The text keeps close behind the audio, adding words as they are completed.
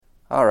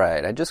All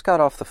right, I just got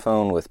off the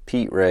phone with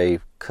Pete Ray,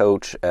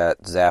 coach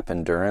at Zap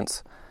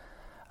Endurance.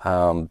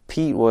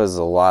 Pete was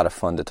a lot of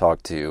fun to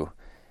talk to.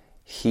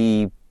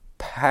 He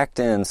packed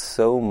in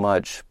so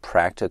much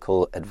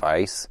practical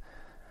advice,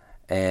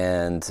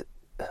 and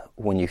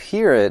when you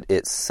hear it,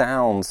 it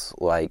sounds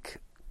like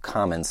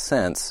common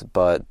sense,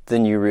 but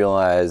then you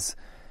realize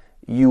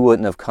you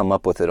wouldn't have come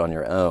up with it on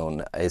your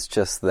own. It's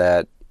just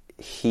that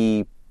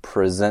he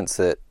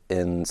presents it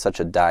in such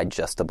a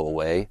digestible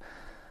way.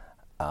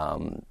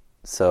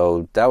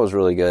 So that was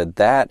really good.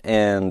 That,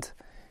 and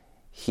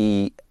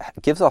he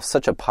gives off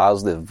such a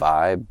positive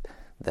vibe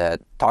that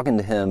talking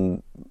to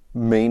him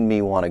made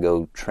me want to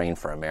go train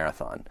for a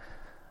marathon,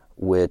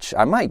 which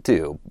I might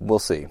do. We'll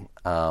see.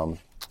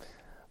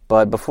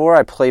 But before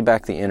I play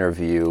back the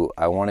interview,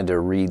 I wanted to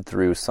read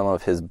through some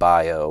of his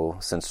bio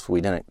since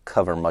we didn't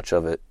cover much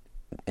of it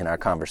in our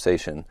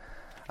conversation.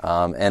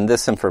 And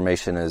this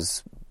information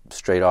is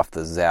straight off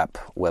the Zap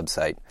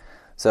website.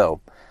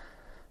 So,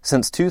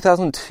 since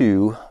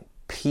 2002,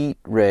 Pete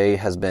Ray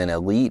has been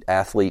elite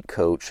athlete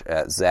coach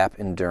at Zap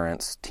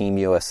Endurance Team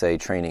USA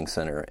Training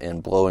Center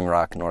in Blowing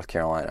Rock, North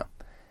Carolina.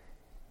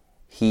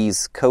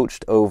 He's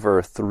coached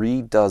over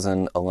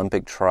 36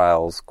 Olympic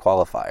trials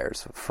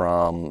qualifiers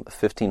from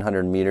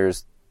 1,500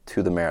 meters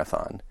to the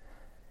marathon.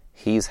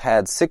 He's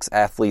had 6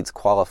 athletes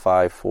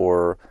qualify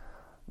for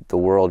the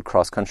World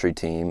Cross Country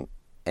Team,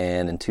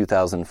 and in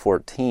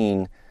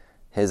 2014,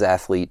 his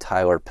athlete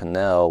Tyler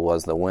Pinnell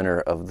was the winner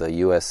of the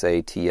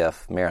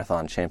USATF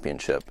Marathon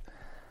Championship.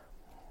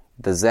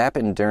 The Zap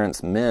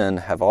Endurance men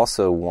have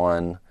also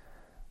won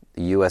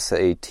the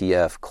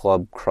USATF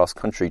Club Cross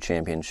Country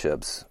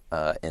Championships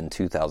in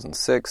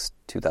 2006,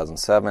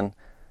 2007,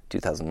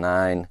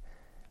 2009,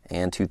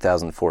 and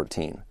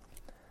 2014.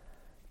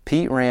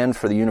 Pete ran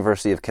for the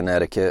University of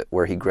Connecticut,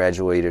 where he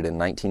graduated in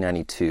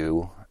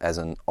 1992 as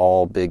an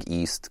All-Big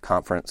East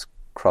Conference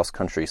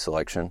cross-country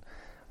selection.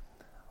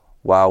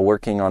 While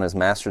working on his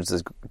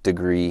master's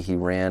degree, he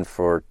ran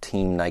for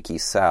Team Nike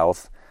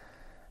South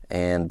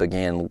and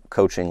began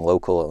coaching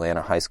local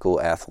Atlanta high school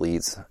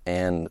athletes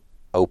and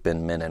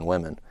open men and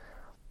women.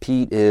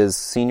 Pete is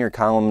senior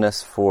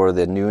columnist for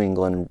the New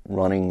England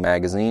Running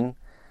Magazine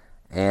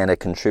and a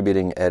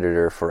contributing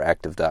editor for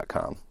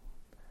Active.com.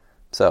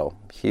 So,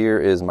 here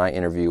is my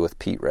interview with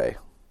Pete Ray.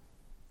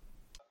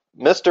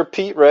 Mr.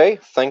 Pete Ray,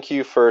 thank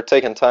you for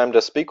taking time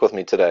to speak with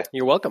me today.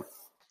 You're welcome.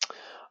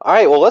 All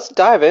right, well, let's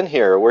dive in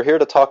here. We're here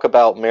to talk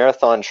about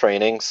marathon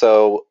training.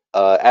 So,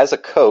 as a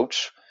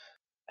coach,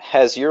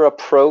 has your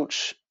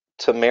approach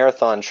to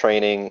marathon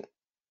training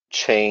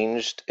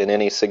changed in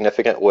any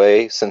significant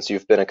way since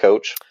you've been a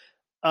coach?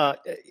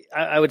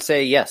 I would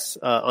say yes,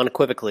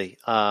 unequivocally.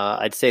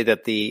 I'd say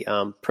that the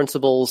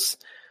principles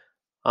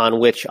on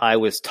which I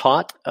was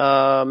taught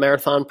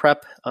marathon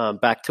prep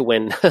back to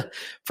when,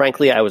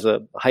 frankly, I was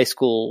a high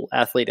school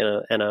athlete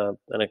and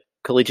a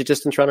collegiate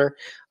distance runner.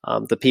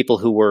 The people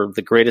who were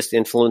the greatest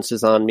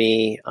influences on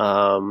me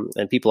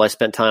and people I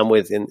spent time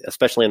with,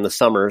 especially in the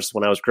summers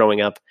when I was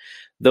growing up,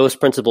 those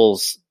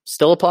principles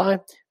still apply,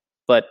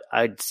 but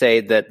I'd say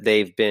that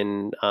they've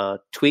been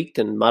tweaked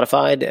and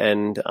modified,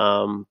 and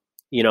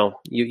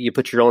you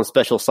put your own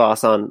special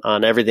sauce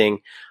on everything,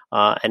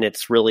 and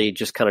it's really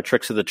just kind of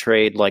tricks of the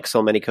trade, like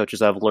so many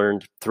coaches I've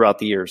learned throughout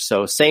the years.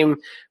 So same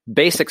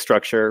basic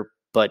structure,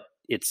 but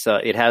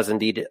it has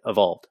indeed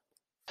evolved.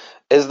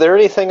 Is there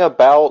anything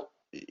about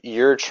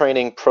your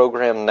training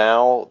program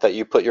now that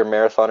you put your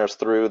marathoners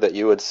through that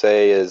you would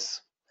say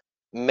is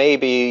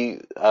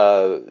maybe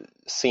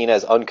seen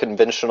as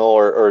unconventional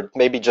or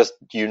maybe just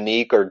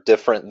unique or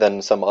different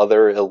than some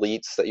other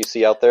elites that you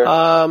see out there?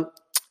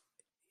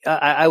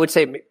 I would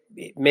say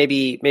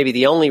maybe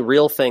the only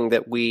real thing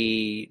that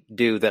we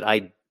do that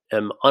I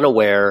am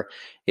unaware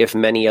if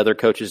many other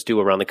coaches do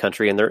around the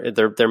country, and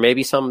there may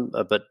be some,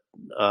 but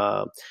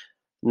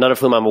none of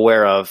whom I'm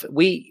aware of.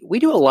 We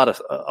do a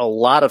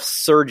lot of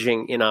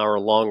surging in our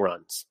long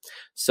runs.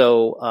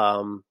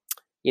 So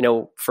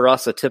for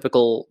us, a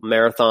typical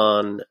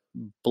marathon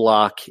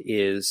block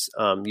is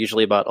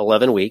usually about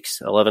 11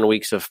 weeks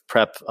of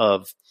prep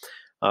of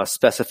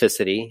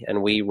specificity,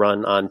 and we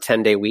run on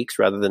 10-day weeks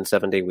rather than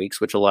 7-day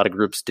weeks, which a lot of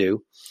groups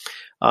do.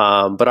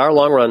 But our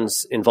long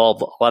runs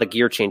involve a lot of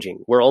gear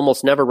changing. We're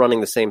almost never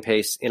running the same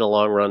pace in a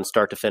long run,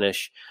 start to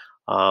finish.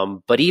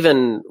 But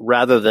even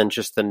rather than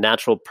just the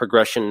natural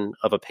progression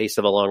of a pace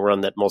of a long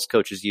run that most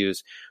coaches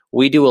use,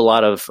 we do a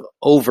lot of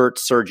overt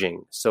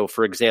surging. So,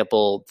 for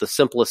example, the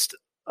simplest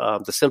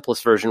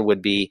version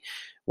would be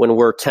when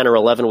we're 10 or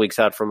 11 weeks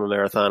out from a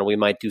marathon, we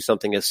might do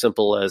something as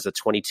simple as a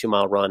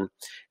 22-mile run,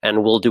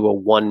 and we'll do a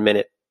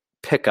 1-minute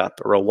pickup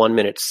or a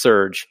 1-minute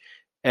surge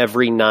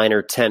every 9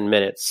 or 10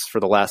 minutes for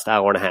the last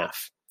hour and a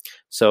half.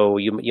 So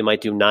you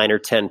might do 9 or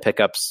 10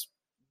 pickups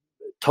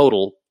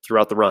total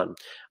throughout the run.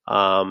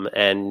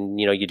 And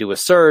you do a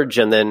surge,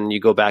 and then you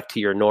go back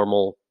to your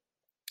normal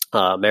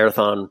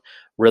marathon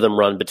rhythm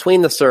run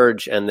between the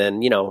surge, and then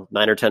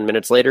 9 or 10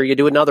 minutes later you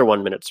do another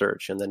 1-minute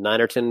surge, and then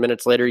 9 or 10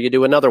 minutes later you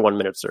do another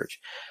 1-minute surge.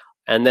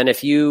 And then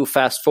if you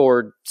fast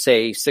forward,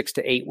 say, 6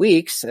 to 8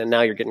 weeks, and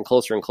now you're getting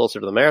closer and closer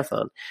to the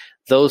marathon,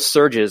 those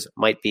surges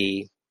might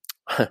be,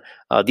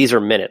 these are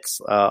minutes,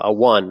 a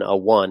 1, a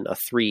 1, a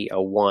 3,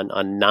 a 1,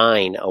 a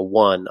 9, a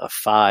 1, a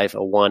 5,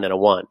 a 1, and a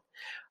 1.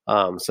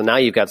 So now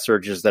you've got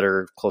surges that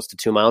are close to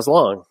 2 miles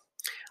long.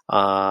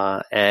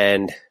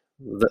 And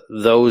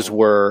those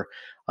were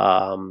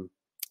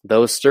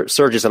those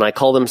surges, and I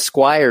call them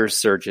Squires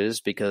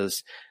surges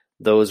because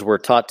those were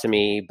taught to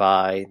me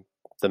by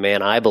the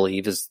man I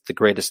believe is the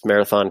greatest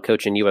marathon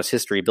coach in U.S.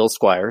 history, Bill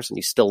Squires, and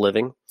he's still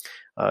living.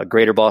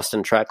 Greater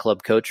Boston Track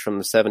Club coach from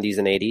the 70s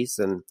and 80s,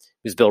 and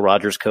he was Bill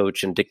Rogers'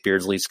 coach and Dick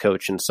Beardsley's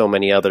coach and so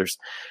many others.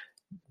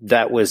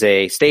 That was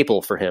a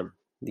staple for him.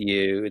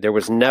 There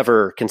was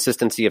never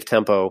consistency of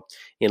tempo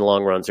in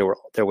long runs.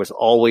 There was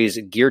always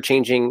gear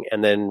changing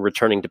and then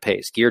returning to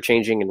pace, gear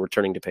changing and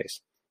returning to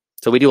pace.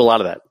 So we do a lot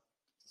of that.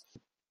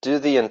 Do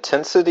the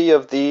intensity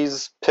of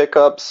these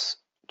pickups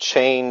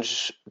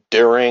change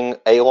during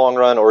a long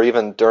run or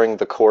even during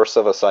the course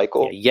of a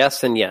cycle?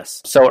 Yes and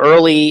yes. So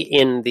early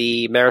in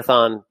the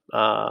marathon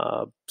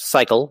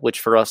cycle, which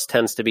for us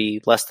tends to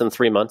be less than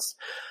 3 months,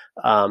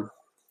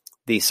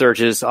 the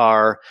surges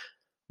are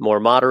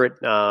more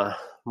moderate,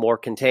 more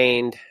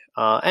contained,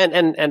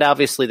 and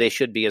obviously they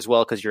should be as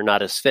well because you're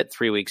not as fit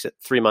 3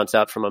 months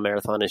out from a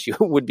marathon as you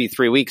would be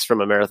 3 weeks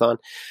from a marathon.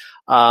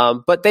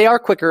 But they are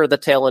quicker at the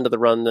tail end of the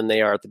run than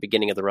they are at the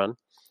beginning of the run.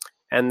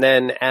 And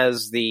then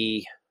as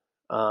the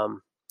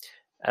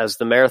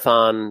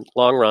marathon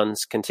long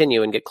runs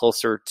continue and get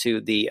closer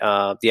to the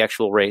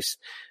actual race,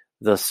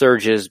 the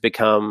surges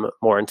become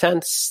more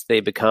intense. They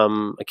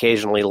become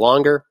occasionally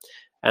longer,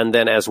 and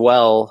then as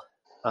well,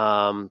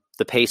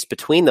 the pace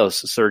between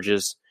those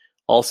surges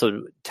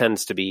also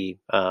tends to be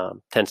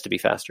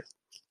faster.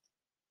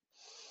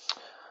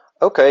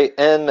 Okay,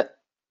 and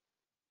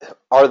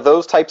are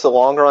those types of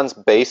long runs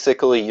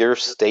basically your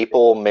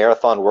staple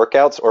marathon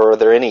workouts, or are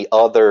there any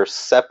other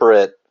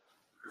separate,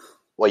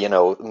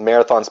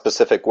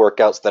 marathon-specific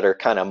workouts that are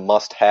kind of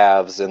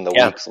must-haves in the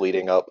weeks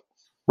leading up?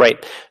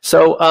 Right.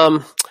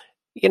 So,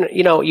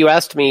 you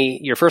asked me.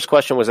 Your first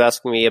question was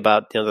asking me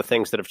about the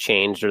things that have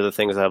changed or the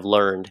things I've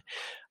learned.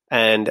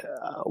 And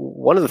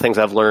one of the things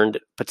I've learned,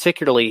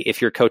 particularly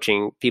if you're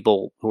coaching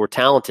people who are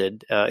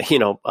talented,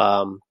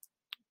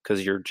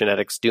 because your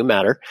genetics do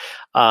matter,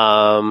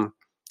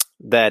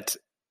 that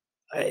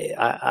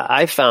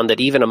I found that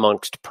even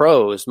amongst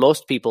pros,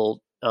 most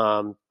people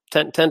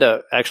tend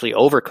to actually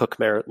overcook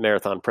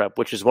marathon prep,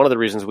 which is one of the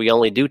reasons we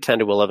only do 10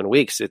 to 11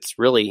 weeks. It's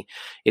really,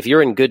 if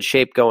you're in good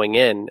shape going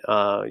in,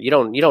 you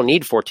don't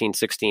need 14,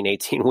 16,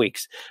 18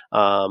 weeks.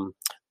 So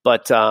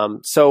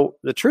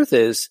the truth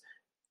is,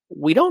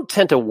 we don't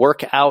tend to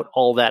work out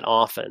all that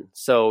often.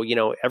 So,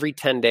 every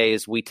 10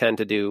 days, we tend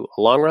to do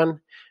a long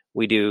run.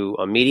 We do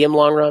a medium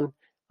long run.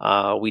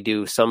 We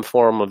do some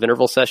form of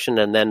interval session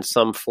and then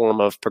some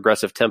form of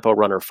progressive tempo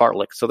run or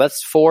fartlek. So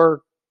that's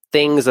 4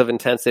 things of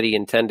intensity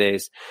in 10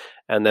 days.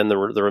 And then the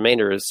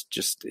remainder is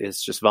just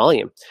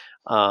volume.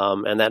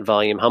 And that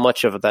volume, how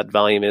much of that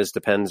volume is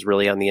depends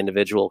really on the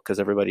individual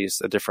because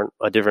everybody's a different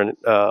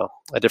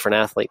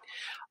athlete.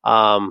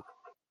 But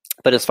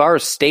as far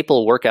as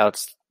staple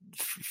workouts,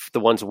 the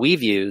ones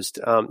we've used,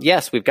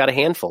 yes, we've got a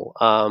handful.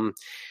 One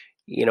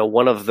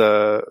of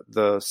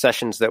the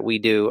sessions that we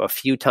do a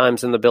few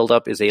times in the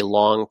build-up is a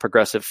long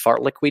progressive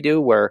fartlek we do,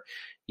 where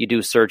you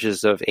do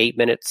surges of 8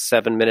 minutes,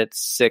 7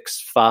 minutes,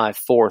 6, 5,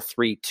 4,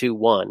 3, 2,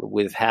 1,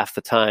 with half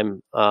the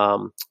time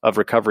of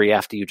recovery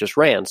after you just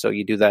ran. So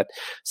you do that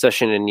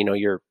session, and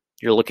you're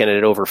looking at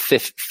it over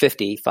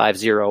 50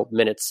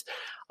 minutes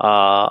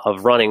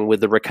of running,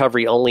 with the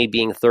recovery only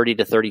being 30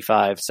 to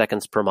 35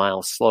 seconds per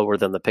mile slower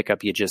than the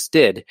pickup you just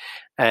did.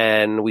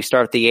 And we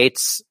start the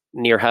 8s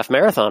near half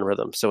marathon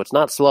rhythm. So it's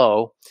not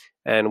slow.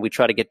 And we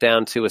try to get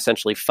down to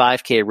essentially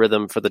 5K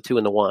rhythm for the 2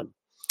 and the 1.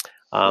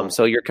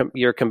 So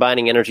you're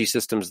combining energy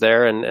systems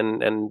there.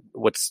 And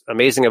what's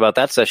amazing about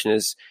that session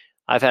is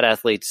I've had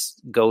athletes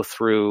go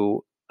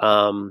through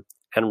and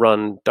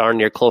run darn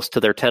near close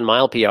to their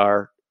 10-mile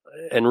PR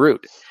en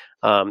route.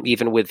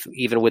 Even with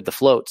the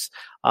floats.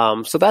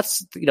 So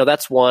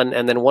that's one.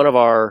 And then one of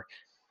our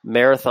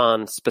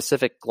marathon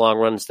specific long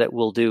runs that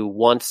we'll do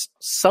once,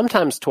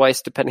 sometimes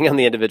twice, depending on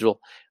the individual,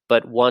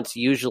 but once,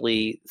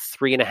 usually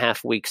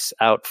 3.5 weeks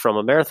out from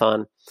a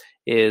marathon,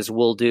 is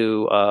we'll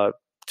do a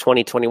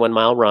 21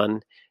 mile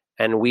run.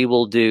 And we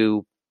will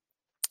do,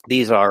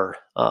 these are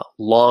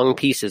long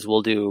pieces.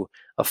 We'll do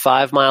a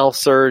 5-mile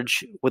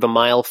surge with a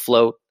mile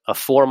float, a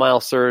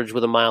 4-mile surge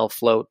with a mile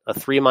float, a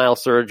 3-mile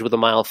surge with a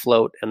mile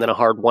float, and then a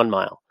hard 1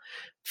 mile.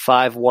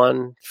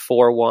 5-1,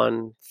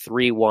 4-1,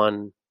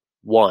 3-1,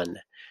 1.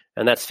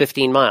 And that's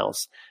 15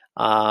 miles.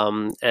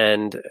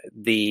 And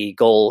the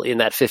goal in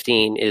that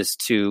 15 is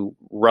to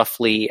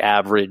roughly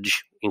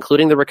average,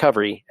 including the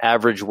recovery,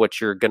 average what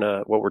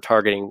we're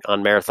targeting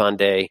on marathon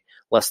day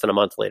less than a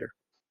month later.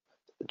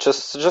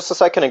 Just a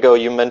second ago,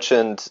 you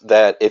mentioned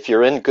that if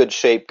you're in good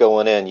shape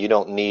going in, you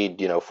don't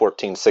need,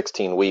 14,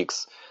 16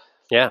 weeks.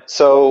 Yeah.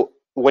 So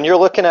when you're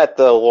looking at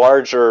the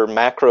larger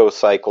macro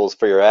cycles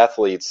for your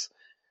athletes,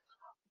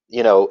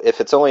 if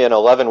it's only an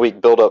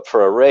 11-week buildup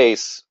for a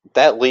race,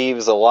 that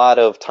leaves a lot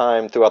of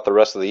time throughout the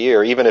rest of the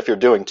year, even if you're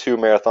doing 2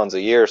 marathons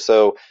a year.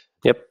 So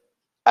Yep.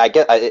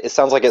 it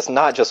sounds like it's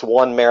not just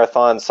one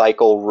marathon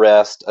cycle,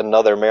 rest,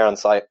 another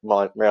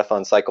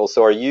marathon cycle.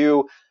 So are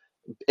you,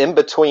 in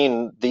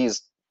between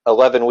these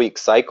 11-week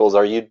cycles,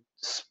 are you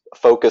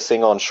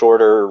focusing on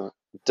shorter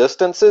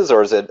distances,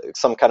 or is it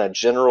some kind of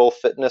general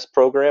fitness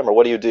program, or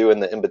what do you do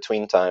in the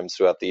in-between times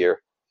throughout the year?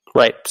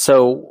 Right.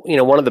 So,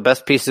 one of the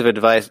best pieces of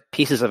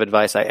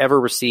advice I ever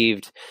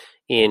received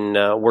in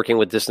working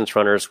with distance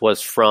runners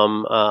was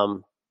from,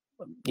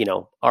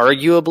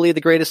 arguably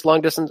the greatest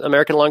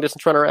American long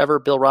distance runner ever,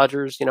 Bill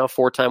Rogers,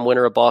 4-time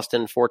winner of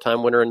Boston,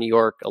 4-time winner in New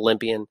York,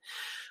 Olympian.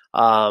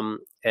 And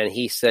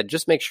he said,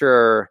 just make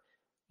sure,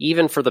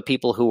 even for the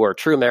people who are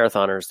true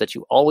marathoners, that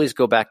you always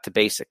go back to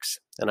basics.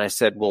 And I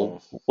said,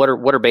 well, what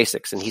are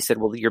basics? And he said,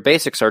 well, your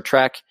basics are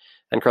track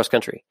and cross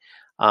country,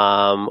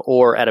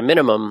 or at a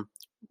minimum,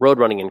 road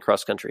running and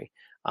cross country.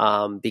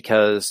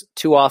 Because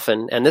too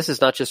often, and this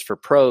is not just for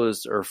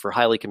pros or for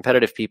highly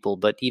competitive people,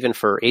 but even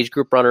for age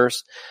group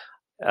runners,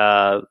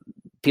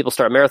 people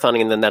start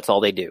marathoning and then that's all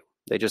they do.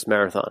 They just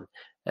marathon.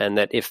 And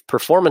that if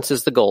performance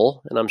is the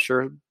goal, and I'm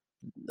sure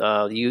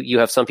you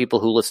have some people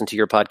who listen to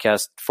your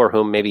podcast for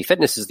whom maybe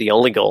fitness is the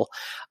only goal.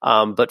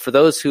 But for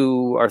those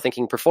who are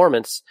thinking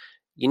performance,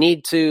 you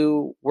need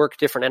to work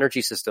different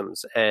energy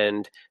systems,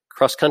 and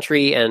cross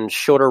country and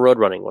shorter road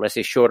running. When I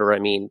say shorter, I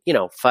mean,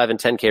 5 and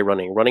 10K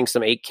running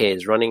some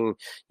 8Ks, running,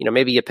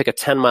 maybe you pick a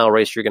 10-mile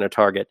race you're going to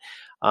target,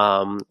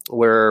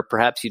 where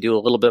perhaps you do a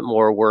little bit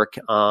more work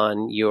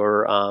on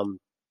your, on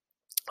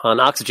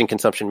oxygen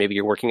consumption. Maybe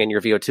you're working on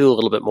your VO2 a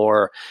little bit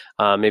more.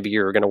 Maybe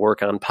you're going to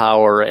work on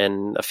power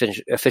and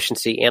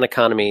efficiency and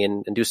economy,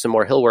 and do some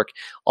more hill work.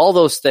 All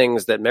those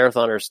things that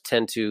marathoners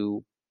tend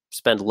to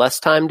spend less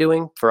time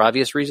doing for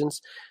obvious reasons.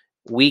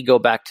 We go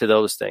back to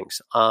those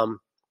things.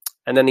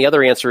 And then the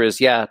other answer is,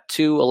 2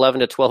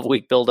 11 to 12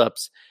 week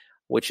buildups,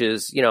 which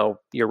is,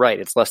 you're right.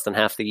 It's less than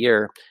half the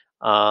year.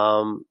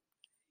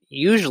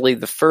 Usually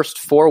the first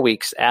 4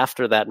 weeks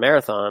after that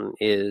marathon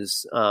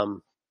is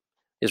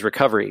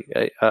recovery.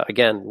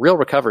 Again, real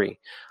recovery.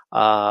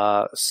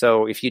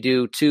 So if you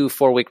do 2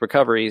 4-week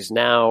recoveries,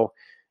 now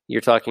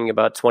you're talking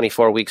about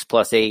 24 weeks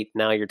plus 8.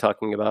 Now you're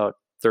talking about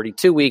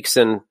 32 weeks.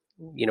 And,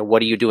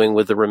 what are you doing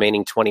with the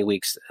remaining 20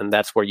 weeks? And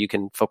that's where you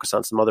can focus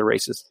on some other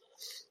races.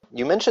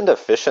 You mentioned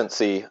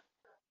efficiency,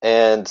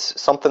 and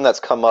something that's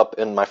come up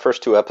in my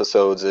first 2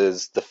 episodes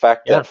is the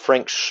fact that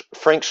Frank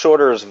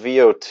Shorter's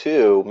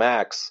VO2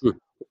 max,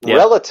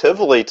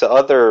 relatively to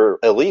other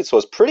elites,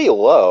 was pretty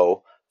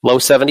low. Low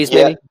 70s,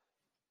 maybe?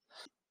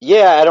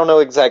 Yeah, I don't know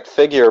exact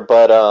figure,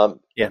 but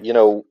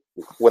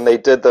when they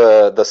did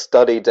the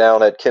study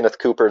down at Kenneth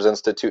Cooper's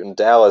Institute in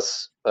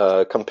Dallas,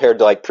 compared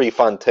to like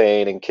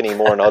Prefontaine and Kenny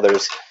Moore and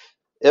others,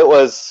 it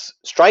was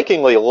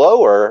strikingly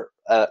lower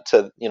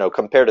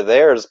compared to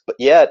theirs, but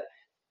yet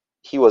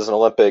he was an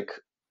Olympic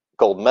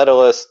gold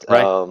medalist,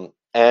 right.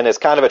 And it's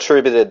kind of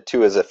attributed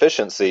to his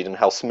efficiency and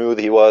how smooth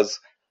he was.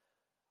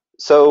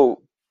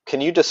 So can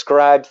you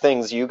describe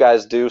things you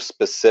guys do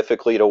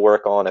specifically to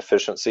work on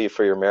efficiency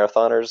for your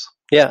marathoners?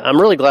 Yeah, I'm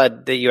really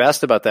glad that you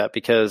asked about that,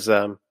 because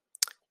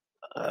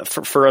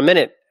for a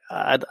minute,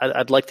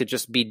 I'd like to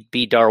just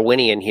be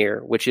Darwinian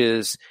here, which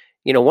is,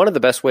 one of the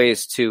best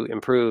ways to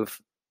improve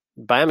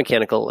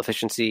biomechanical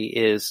efficiency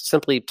is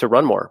simply to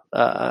run more,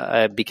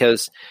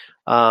 because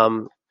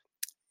Renato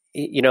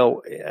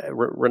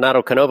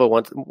Canova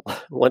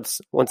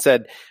once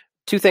said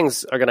 2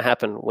 things are going to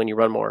happen when you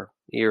run more.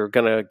 You're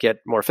going to get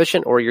more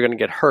efficient, or you're going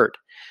to get hurt.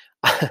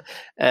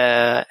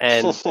 And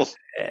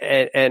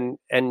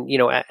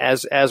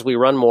as we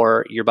run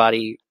more, your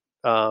body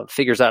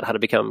figures out how to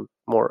become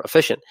more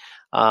efficient.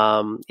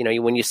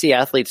 When you see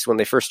athletes when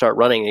they first start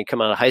running and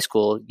come out of high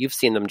school, you've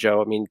seen them,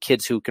 Joe. I mean,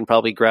 kids who can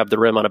probably grab the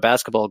rim on a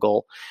basketball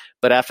goal,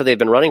 but after they've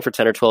been running for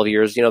 10 or 12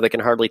 years, they can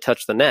hardly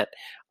touch the net.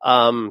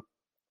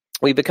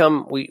 We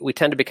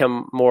tend to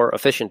become more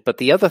efficient. But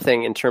the other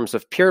thing, in terms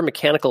of pure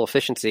mechanical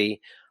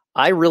efficiency,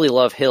 I really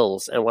love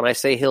hills. And when I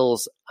say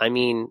hills, I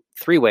mean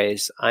 3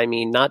 ways. I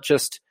mean, not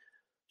just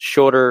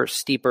shorter,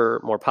 steeper,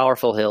 more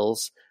powerful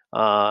hills.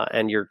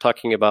 And you're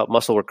talking about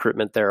muscle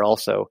recruitment there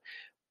also.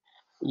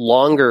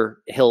 Longer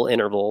hill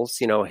intervals,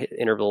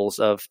 intervals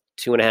of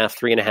 2.5,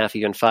 3.5,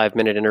 even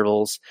 5-minute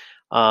intervals,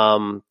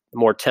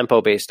 more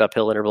tempo-based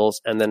uphill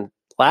intervals. And then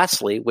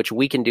lastly, which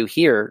we can do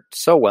here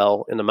so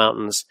well in the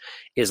mountains,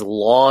 is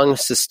long,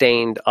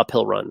 sustained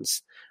uphill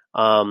runs.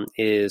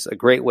 Is a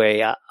great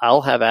way.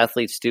 I'll have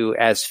athletes do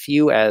as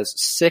few as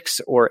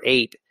 6 or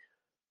 8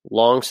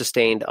 long,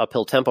 sustained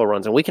uphill tempo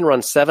runs. And we can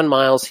run 7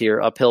 miles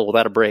here uphill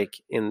without a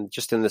break in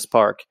this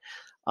park.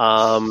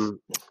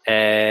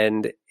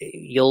 And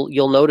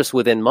you'll notice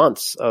within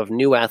months of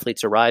new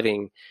athletes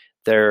arriving,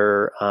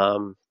 their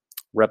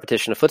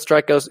repetition of foot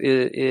strike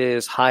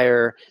is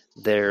higher.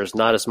 There's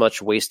not as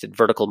much wasted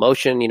vertical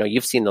motion.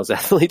 You've seen those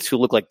athletes who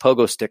look like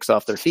pogo sticks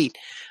off their feet.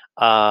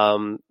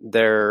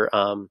 Their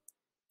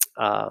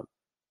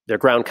their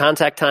ground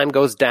contact time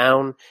goes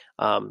down.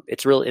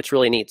 It's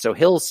really neat. So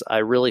hills, I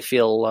really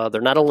feel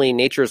they're not only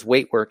nature's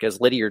weight work, as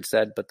Lydiard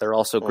said, but they're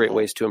also great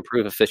ways to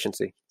improve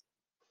efficiency.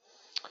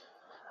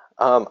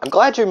 I'm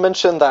glad you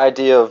mentioned the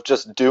idea of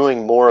just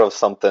doing more of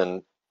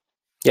something,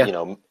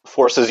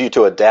 forces you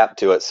to adapt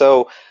to it.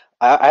 So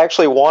I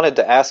actually wanted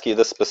to ask you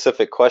this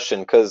specific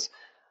question because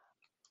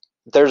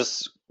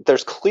there's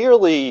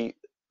clearly,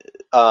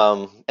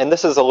 and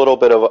this is a little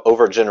bit of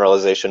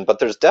overgeneralization, but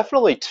there's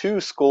definitely two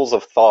schools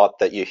of thought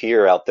that you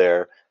hear out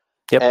there.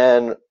 Yep.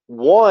 And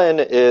one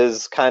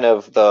is kind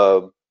of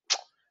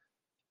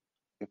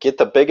get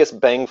the biggest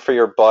bang for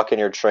your buck in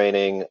your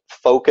training,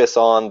 focus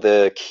on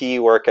the key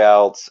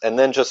workouts, and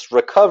then just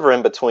recover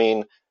in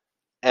between.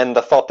 And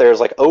the thought there is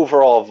like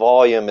overall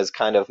volume is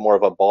kind of more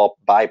of a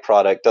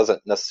byproduct,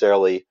 doesn't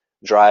necessarily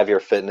drive your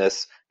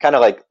fitness, kind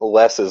of like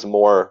less is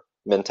more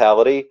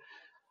mentality.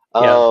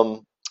 Yeah.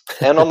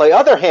 And on the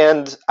other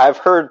hand, I've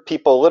heard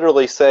people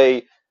literally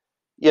say,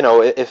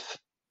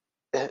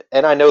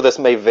 and I know this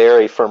may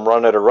vary from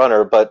runner to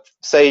runner, but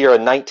say you're a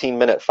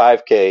 19-minute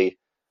 5K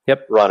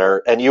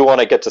runner and you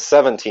want to get to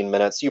 17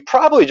 minutes, you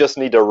probably just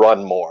need to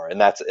run more, and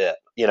that's it.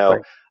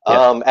 Right.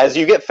 Yeah. As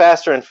you get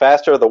faster and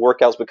faster, the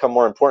workouts become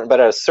more important, but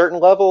at a certain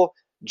level,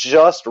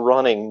 just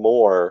running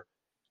more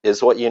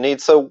is what you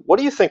need. So what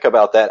do you think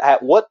about that?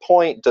 At what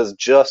point does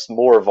just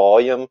more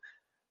volume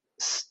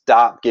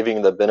stop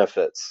giving the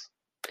benefits?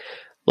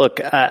 Look,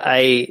 this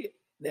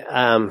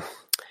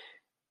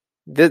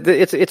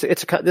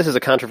is a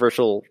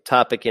controversial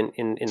topic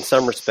in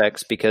some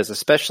respects, because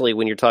especially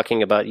when you're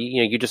talking about,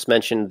 you just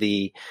mentioned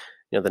the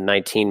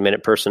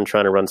 19-minute person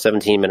trying to run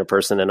 17-minute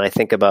person, and I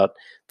think about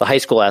the high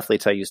school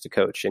athletes I used to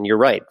coach, and you're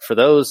right, for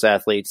those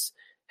athletes,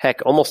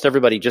 heck, almost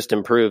everybody just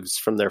improves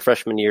from their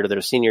freshman year to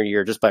their senior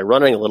year just by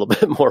running a little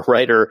bit more,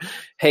 right? Or,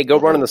 hey, go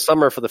run in the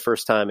summer for the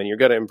first time and you're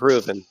going to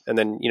improve. And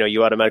then,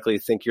 you automatically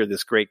think you're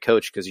this great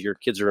coach because your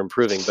kids are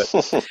improving.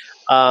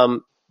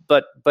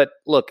 But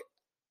look,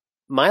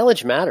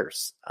 mileage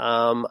matters.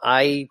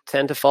 I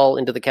tend to fall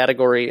into the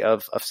category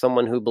of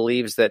someone who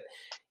believes that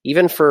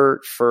even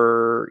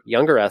for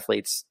younger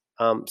athletes,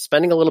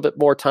 spending a little bit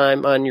more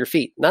time on your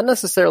feet, not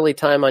necessarily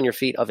time on your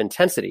feet of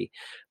intensity,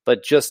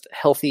 but just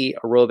healthy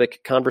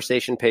aerobic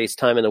conversation pace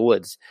time in the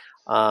woods,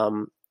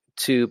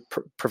 to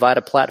provide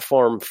a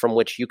platform from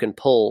which you can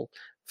pull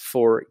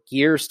for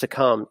years to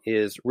come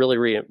is really,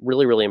 really,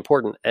 really, really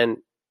important. And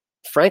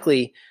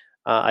frankly,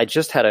 I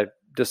just had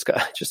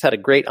a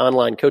great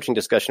online coaching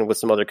discussion with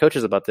some other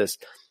coaches about this.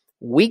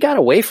 We got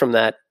away from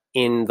that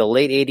in the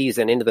late 80s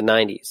and into the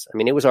 90s. I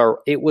mean, it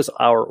was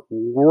our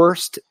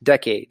worst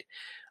decade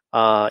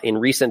in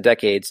recent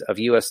decades of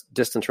U.S.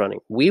 distance running.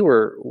 We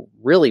were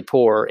really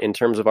poor in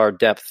terms of our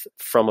depth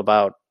from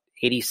about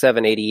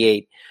 87,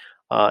 88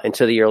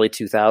 into the early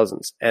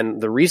 2000s.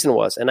 And the reason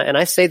was, and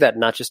I say that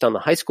not just on the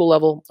high school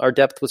level, our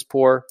depth was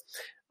poor.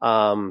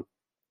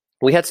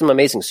 We had some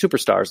amazing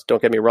superstars,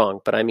 don't get me wrong,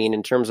 but I mean,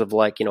 in terms of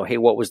like, hey,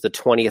 what was the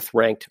 20th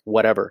ranked,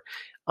 whatever.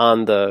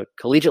 On the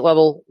collegiate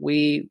level,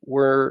 we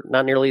were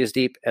not nearly as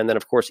deep. And then,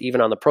 of course,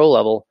 even on the pro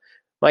level,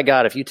 my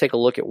God, if you take a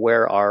look at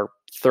where our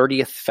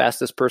 30th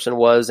fastest person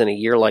was in a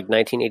year like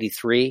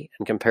 1983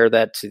 and compare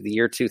that to the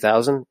year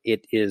 2000,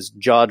 it is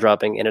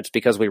jaw-dropping, and it's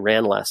because we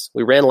ran less.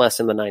 We ran less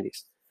in the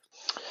 90s.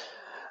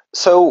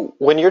 So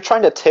when you're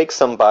trying to take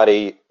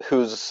somebody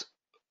who's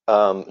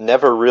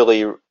never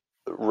really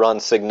run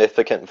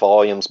significant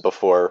volumes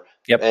before,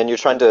 and you're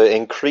trying to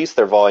increase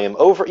their volume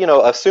over,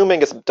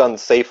 assuming it's done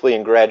safely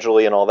and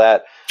gradually and all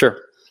that. Sure.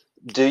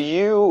 Do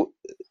you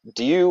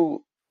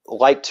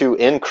like to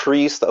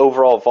increase the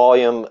overall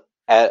volume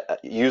at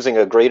using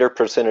a greater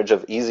percentage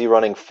of easy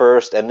running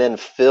first and then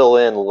fill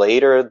in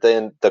later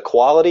than the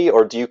quality,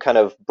 or do you kind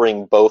of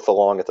bring both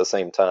along at the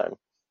same time?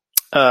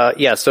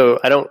 So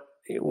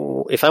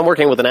if I'm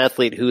working with an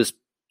athlete who's,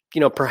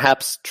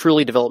 perhaps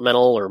truly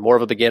developmental or more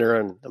of a beginner,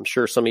 and I'm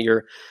sure some of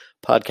your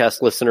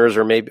podcast listeners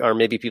are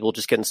maybe people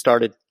just getting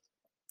started.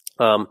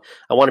 I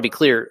want to be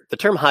clear. The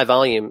term high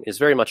volume is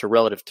very much a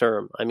relative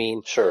term. I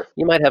mean, sure,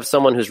 you might have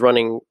someone who's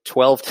running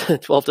 12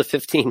 to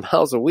 15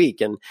 miles a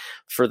week. And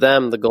for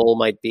them, the goal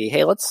might be,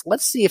 hey, let's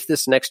see if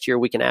this next year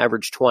we can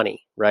average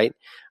 20, right?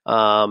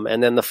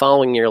 And then the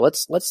following year,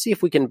 let's see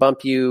if we can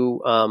bump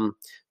you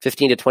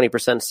 15 to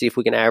 20%, see if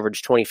we can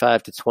average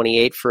 25 to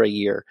 28 for a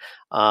year.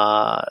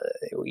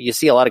 You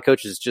see a lot of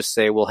coaches just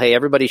say, well, hey,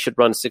 everybody should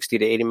run 60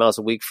 to 80 miles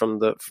a week from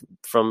the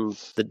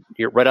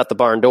right out the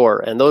barn door.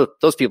 And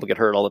those people get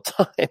hurt all the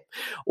time,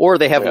 or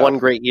they have one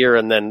great year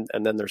and then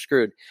they're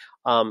screwed.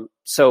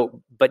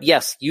 But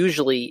yes,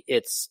 usually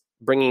it's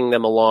bringing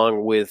them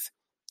along with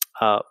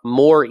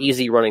more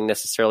easy running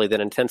necessarily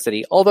than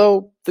intensity.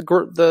 Although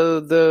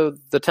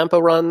the tempo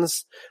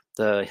runs,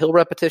 the hill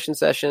repetition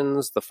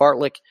sessions, the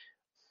fartlek,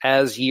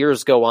 as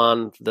years go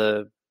on,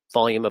 the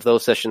volume of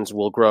those sessions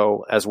will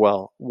grow as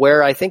well.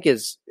 Where I think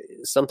is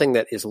something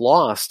that is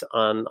lost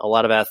on a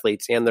lot of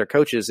athletes and their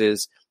coaches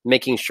is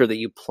making sure that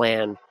you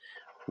plan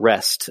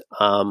rest.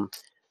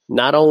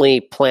 Not only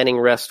planning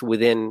rest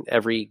within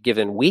every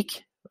given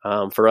week,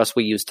 For us,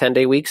 we use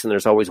 10-day weeks, and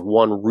there's always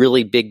one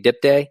really big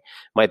dip day. It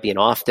might be an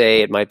off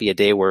day. It might be a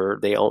day where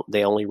they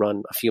only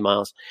run a few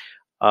miles.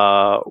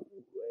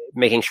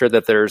 Making sure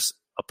that there's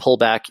a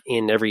pullback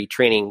in every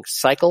training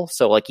cycle.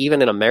 So like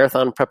even in a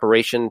marathon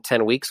preparation,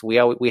 10 weeks, we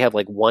have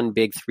like one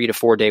big 3 to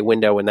 4 day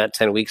window in that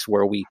 10 weeks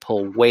where we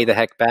pull way the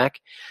heck back.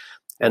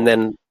 And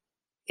then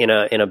in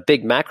a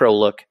big macro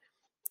look,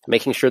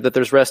 making sure that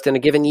there's rest in a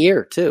given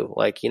year too.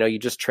 Like, you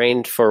just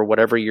trained for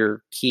whatever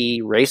your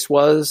key race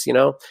was,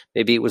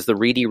 maybe it was the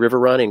Reedy River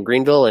Run in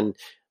Greenville and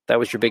that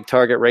was your big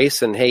target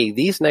race. And hey,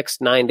 these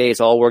next 9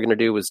 days, all we're going to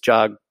do is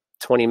jog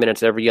 20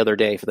 minutes every other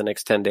day for the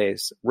next 10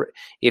 days.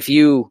 If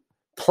you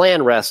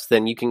plan rest,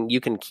 then you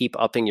can keep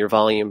upping your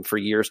volume for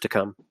years to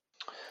come.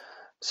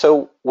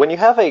 So when you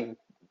have a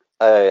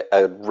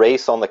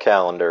race on the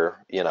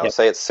calendar, Yep.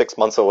 say it's 6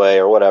 months away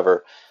or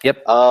whatever.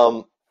 Yep.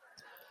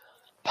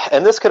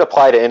 And this could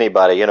apply to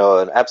anybody,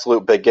 an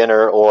absolute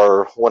beginner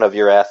or one of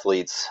your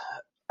athletes.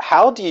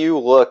 How do you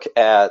what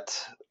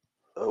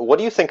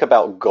do you think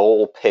about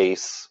goal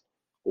pace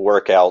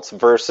workouts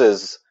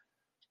versus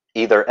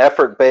either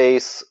effort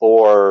base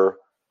or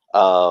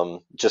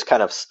just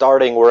kind of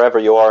starting wherever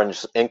you are and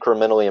just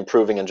incrementally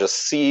improving and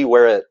just see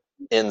where it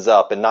ends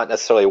up and not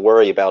necessarily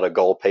worry about a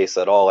goal pace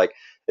at all? Like,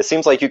 it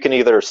seems like you can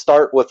either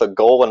start with a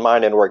goal in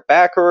mind and work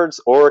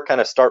backwards or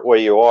kind of start where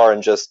you are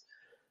and just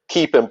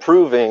keep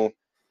improving.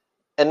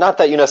 And not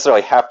that you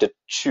necessarily have to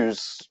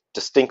choose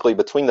distinctly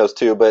between those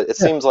two, but it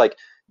seems like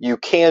you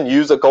can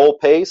use a goal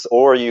pace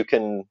or you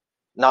can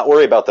not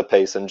worry about the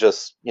pace and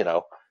just,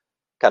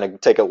 kind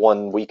of take it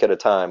 1 week at a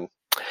time.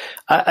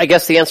 I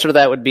guess the answer to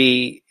that would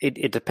be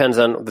it depends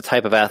on the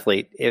type of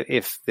athlete.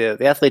 If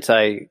the athletes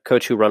I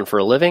coach who run for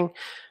a living,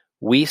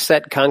 we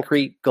set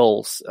concrete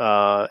goals,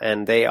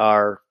 and they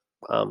are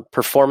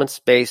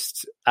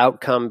performance-based,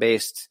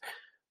 outcome-based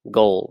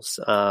goals.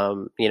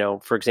 For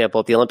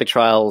example, at the Olympic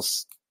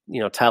trials,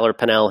 Tyler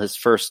Pennell, his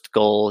first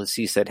goal is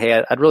he said, "Hey,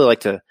 I'd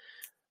like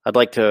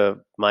to.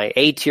 My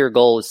A tier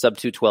goal is sub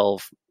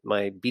 212.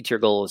 My B tier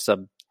goal is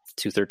sub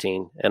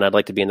 213, and I'd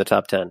like to be in the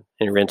top 10." And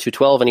he ran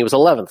 212, and he was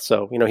 11th.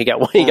 So he got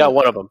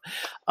one of them.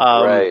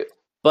 Right.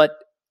 But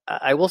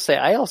I will say,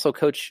 I also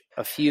coach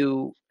a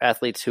few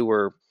athletes who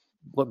were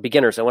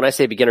beginners, and when I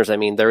say beginners, I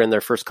mean they're in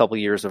their first couple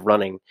years of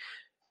running.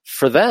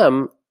 For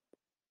them,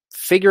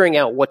 figuring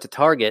out what to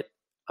target,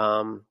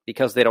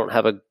 because they don't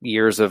have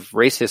years of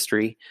race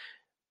history.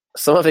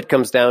 Some of it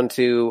comes down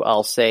to,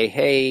 I'll say,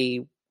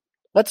 hey,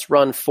 let's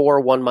run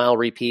 4 1-mile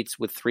repeats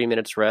with 3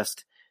 minutes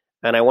rest.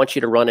 And I want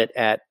you to run it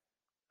at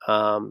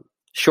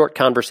short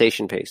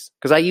conversation pace.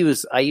 Because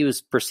I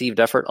use perceived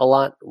effort a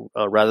lot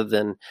rather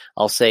than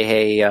I'll say,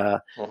 hey,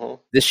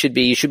 you should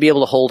be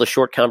able to hold a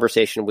short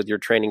conversation with your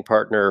training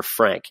partner,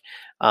 Frank.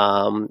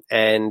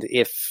 And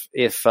if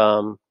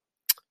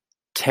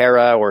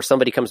Tara or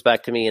somebody comes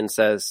back to me and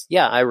says,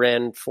 yeah, I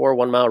ran 4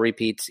 1-mile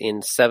repeats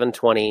in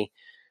 7:20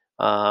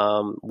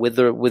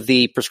 with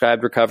the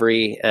prescribed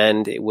recovery,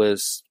 and it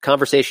was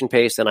conversation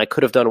pace, and I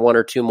could have done 1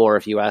 or 2 more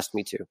if you asked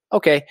me to.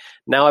 Okay,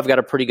 now I've got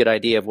a pretty good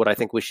idea of what I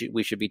think we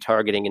should be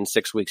targeting in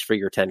 6 weeks for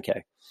your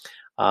 10K.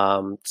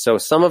 So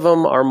some of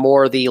them are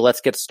more the let's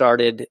get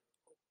started.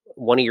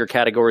 One of your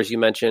categories you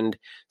mentioned,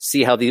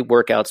 see how the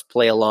workouts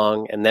play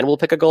along, and then we'll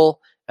pick a goal.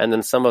 And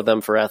then some of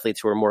them for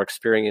athletes who are more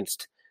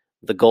experienced,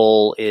 the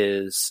goal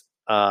is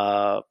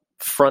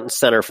front and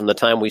center from the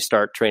time we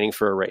start training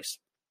for a race.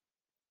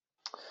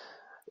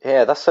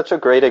 Yeah, that's such a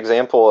great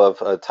example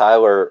of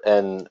Tyler.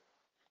 And,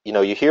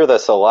 you hear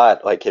this a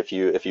lot. Like if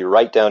you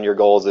write down your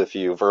goals, if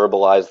you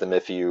verbalize them,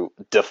 if you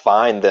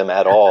define them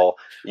at all,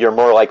 you're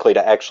more likely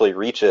to actually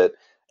reach it.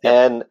 Yep.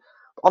 And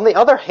on the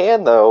other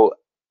hand, though,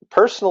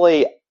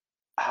 personally,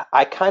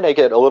 I kind of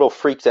get a little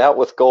freaked out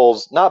with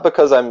goals, not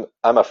because I'm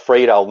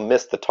afraid I'll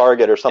miss the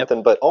target or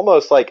something, but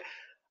almost like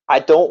I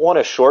don't want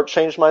to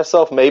shortchange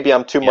myself. Maybe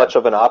I'm too much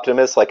of an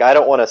optimist. Like I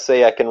don't want to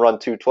say I can run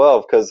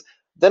 212 because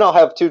then I'll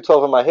have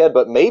 212 in my head,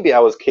 but maybe I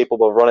was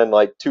capable of running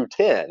like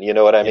 210. You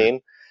know what I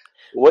mean?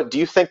 What do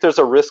you think there's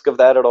a risk of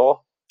that at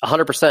all?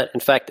 100%. In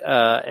fact,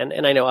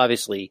 and I know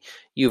obviously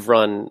you've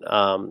run,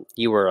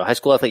 you were a high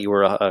school athlete, you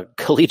were a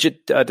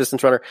collegiate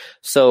distance runner.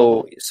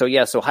 So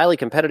highly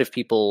competitive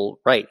people,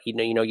 right.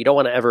 You don't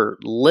want to ever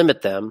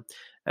limit them.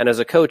 And as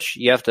a coach,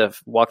 you have to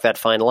walk that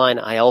fine line.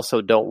 I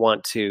also don't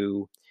want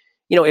to,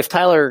 if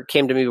Tyler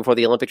came to me before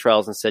the Olympic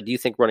trials and said, do you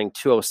think running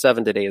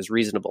 207 today is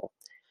reasonable?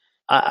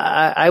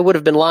 I would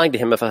have been lying to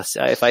him if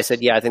I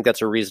said, yeah, I think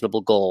that's a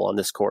reasonable goal on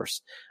this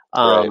course.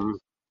 Right.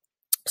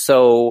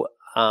 So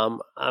I'm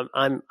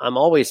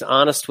always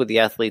honest with the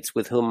athletes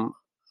with whom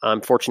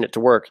I'm fortunate to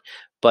work,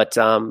 but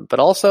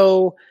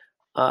also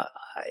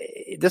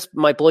this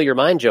might blow your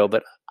mind, Joe,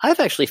 but I've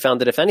actually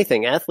found that if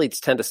anything, athletes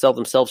tend to sell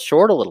themselves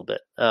short a little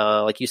bit.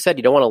 Like you said,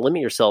 you don't want to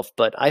limit yourself,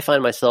 but I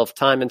find myself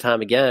time and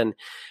time again.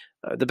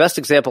 The best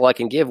example I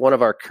can give, one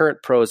of our current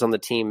pros on the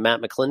team,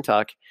 Matt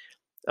McClintock,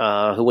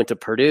 who went to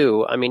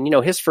Purdue. I mean,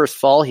 his first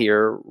fall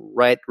here,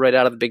 right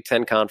out of the Big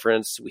Ten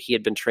conference, he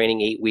had been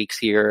training 8 weeks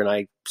here, and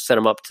I sent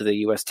him up to the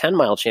U.S.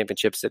 10-mile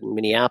championships in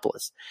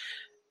Minneapolis.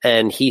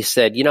 And he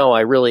said,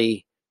 I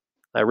really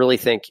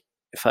think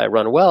if I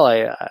run well,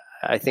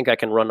 I think I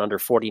can run under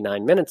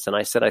 49 minutes. And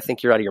I said, I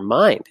think you're out of your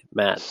mind,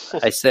 Matt.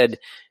 I said,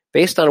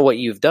 based on what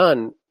you've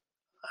done,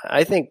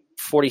 I think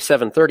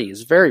 47:30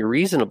 is very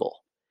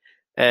reasonable.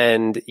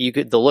 And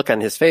the look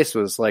on his face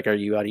was like, are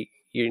you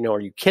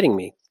kidding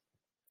me?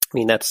 I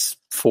mean, that's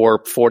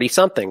for 40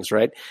 somethings,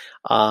 right?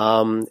 He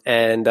ran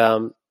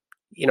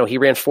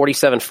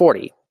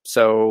 47:40.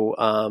 So,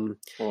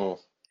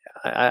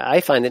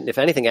 I find that if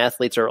anything,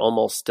 athletes are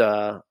almost,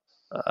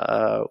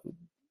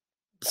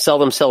 sell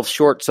themselves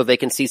short so they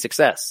can see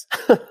success.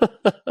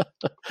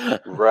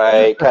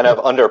 Right. Kind of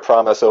under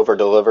promise, over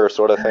deliver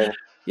sort of thing.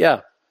 Yeah.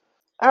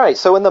 All right.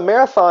 So in the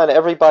marathon,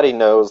 everybody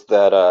knows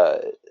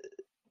that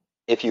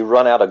if you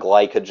run out of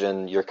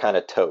glycogen, you're kind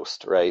of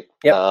toast, right?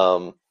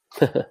 Yep.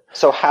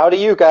 So how do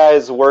you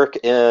guys work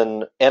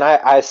in, and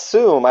I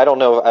assume, I don't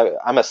know,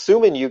 I'm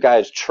assuming you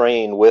guys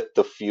train with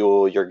the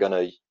fuel you're going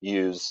to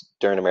use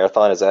during a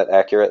marathon. Is that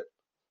accurate?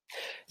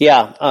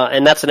 Yeah,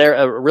 and that's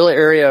a real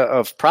area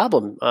of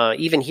problem.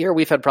 Even here,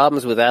 we've had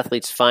problems with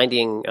athletes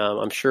finding,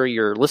 I'm sure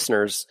your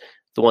listeners,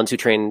 the ones who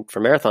train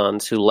for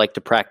marathons, who like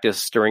to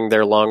practice during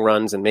their long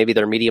runs and maybe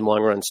their medium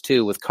long runs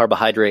too with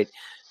carbohydrate,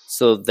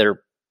 so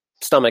their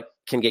stomach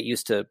can get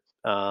used to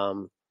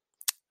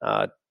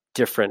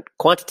different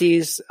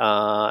quantities,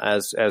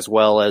 as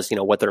well as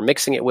what they're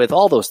mixing it with,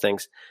 all those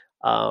things.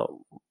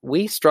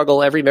 We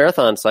struggle every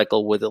marathon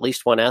cycle with at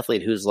least one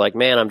athlete who's like,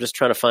 man, I'm just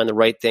trying to find the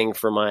right thing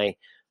for my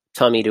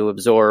tummy to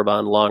absorb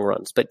on long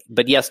runs. But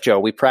yes, Joe,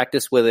 we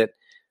practice with it.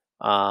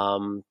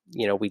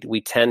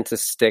 We tend to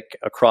stick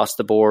across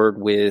the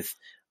board with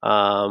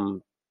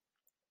Toshiko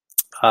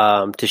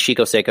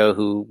Seiko,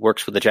 who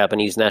works for the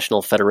Japanese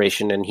National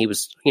Federation, and he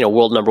was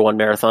world number one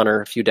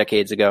marathoner a few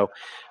decades ago.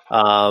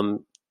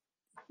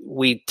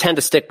 We tend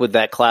to stick with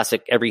that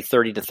classic every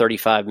 30 to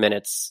 35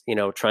 minutes,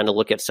 trying to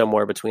look at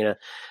somewhere between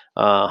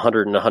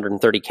 100 and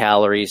 130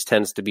 calories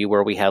tends to be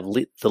where we have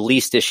the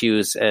least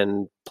issues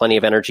and plenty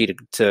of energy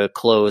to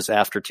close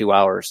after 2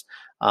 hours.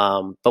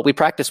 But we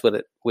practice with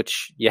it,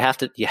 which you have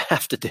to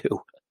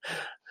do.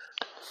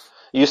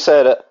 You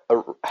said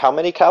how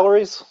many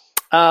calories?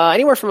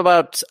 Anywhere from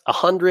about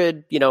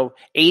 100,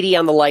 80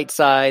 on the light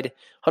side,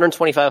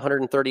 125,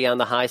 130 on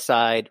the high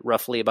side,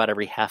 roughly about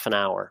every half an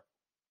hour.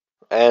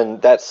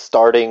 And that's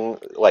starting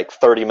like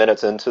 30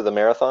 minutes into the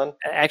marathon?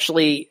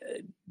 Actually,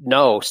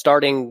 no,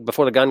 starting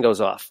before the gun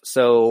goes off.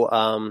 So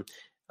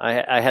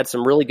I had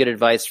some really good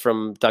advice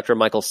from Dr.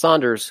 Michael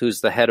Saunders,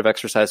 who's the head of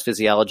exercise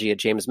physiology at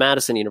James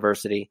Madison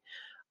University,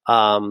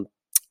 a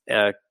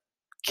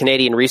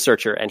Canadian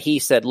researcher. And he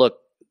said, look,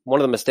 one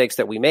of the mistakes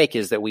that we make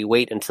is that we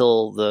wait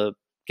until the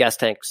gas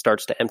tank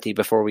starts to empty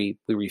before we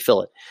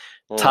refill it.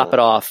 Top it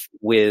off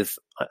with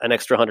an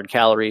extra 100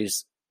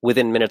 calories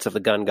within minutes of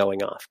the gun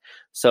going off.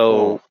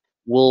 So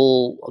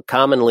we'll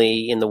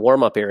commonly in the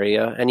warm-up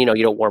area, and you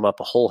don't warm up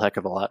a whole heck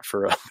of a lot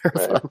for a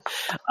marathon,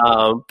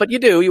 right. But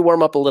you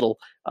warm up a little,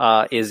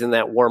 is in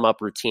that warm-up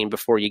routine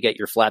before you get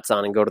your flats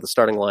on and go to the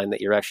starting line,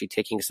 that you're actually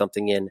taking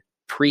something in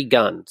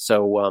pre-gun.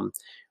 So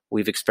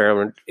we've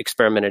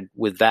experimented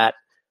with that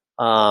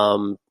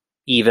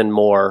even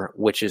more,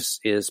 which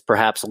is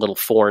perhaps a little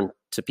foreign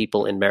to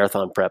people in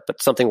marathon prep,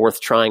 but something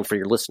worth trying for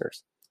your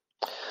listeners.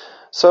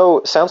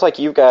 So sounds like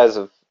you guys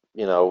have,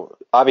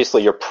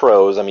 obviously you're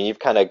pros. I mean, you've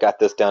kind of got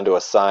this down to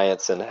a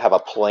science and have a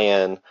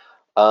plan.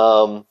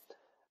 So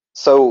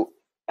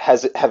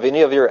have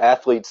any of your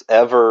athletes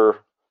ever,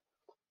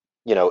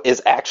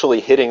 is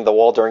actually hitting the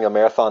wall during a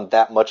marathon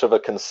that much of a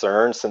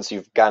concern, since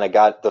you've kind of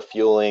got the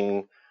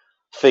fueling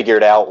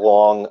figured out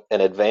long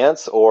in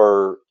advance,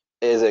 or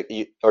do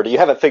you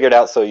have it figured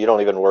out so you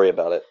don't even worry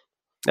about it?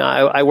 No,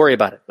 I worry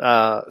about it.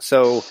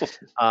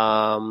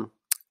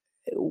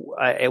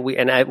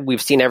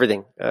 We've seen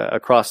everything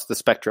across the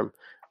spectrum.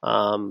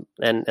 And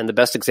the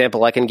best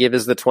example I can give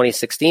is the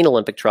 2016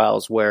 Olympic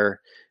trials,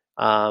 where,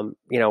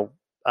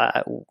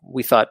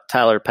 we thought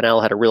Tyler Pennell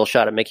had a real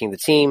shot at making the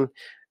team.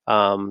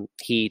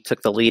 He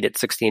took the lead at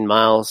 16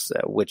 miles,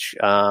 which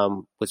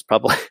was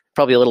probably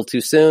a little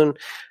too soon,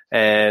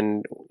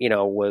 and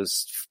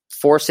was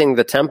forcing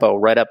the tempo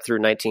right up through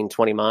 19,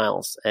 20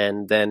 miles,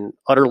 and then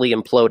utterly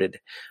imploded.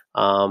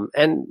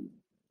 And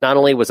not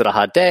only was it a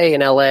hot day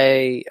in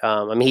LA,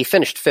 he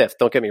finished fifth.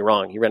 Don't get me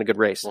wrong; he ran a good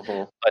race.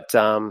 But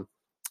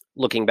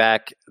looking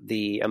back,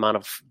 the amount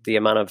of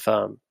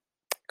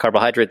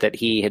carbohydrate that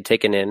he had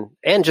taken in,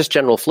 and just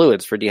general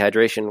fluids for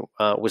dehydration,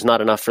 was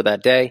not enough for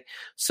that day.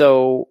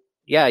 So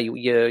yeah,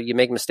 you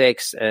make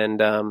mistakes,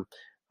 and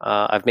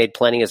I've made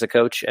plenty as a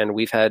coach, and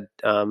we've had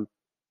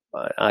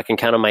I can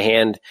count on my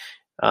hand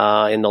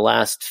in the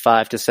last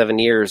 5 to 7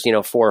 years,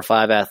 4 or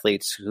 5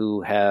 athletes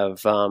who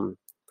have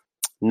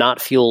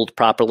not fueled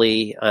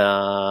properly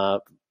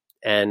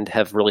and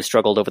have really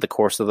struggled over the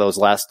course of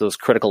those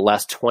critical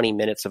last 20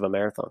 minutes of a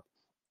marathon.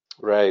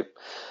 Right.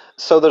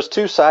 So there's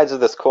two sides of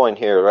this coin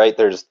here, right?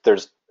 There's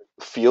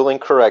fueling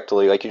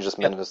correctly, like you just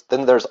mentioned. Yep.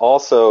 Then there's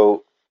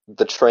also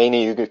the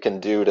training you can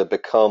do to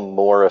become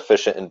more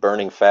efficient in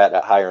burning fat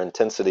at higher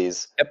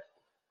intensities. Yep.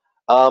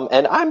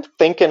 And I'm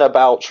thinking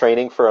about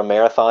training for a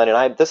marathon,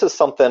 and this is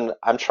something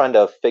I'm trying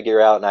to figure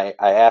out, and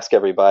I ask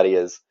everybody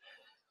is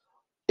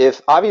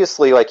if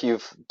obviously, like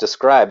you've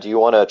described, you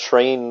want to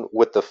train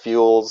with the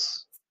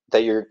fuels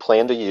that you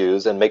plan to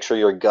use and make sure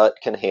your gut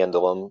can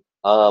handle them,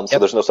 so Yep.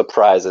 there's no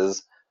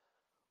surprises.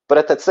 But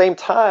at the same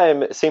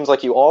time, it seems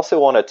like you also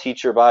want to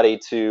teach your body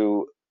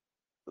to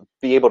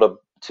be able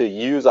to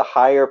use a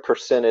higher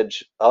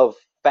percentage of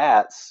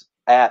fats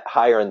at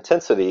higher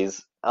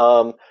intensities.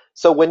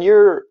 So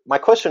my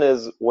question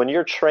is, when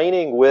you're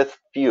training with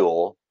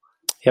fuel,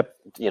 Yep.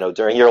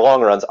 during your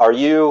long runs, are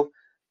you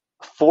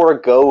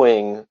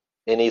foregoing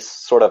any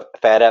sort of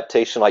fat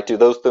adaptation? Like, do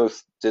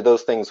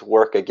those things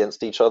work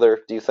against each other,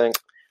 do you think?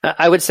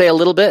 I would say a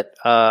little bit.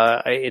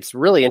 It's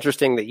really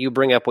interesting that you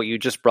bring up what you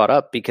just brought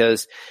up,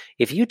 because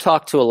if you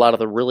talk to a lot of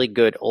the really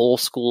good old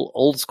school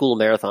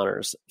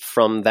marathoners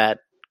from that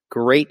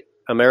great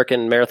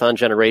American marathon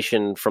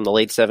generation from the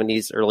late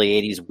 70s, early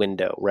 80s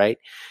window, right?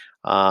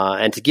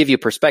 And to give you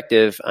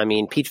perspective, I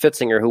mean, Pete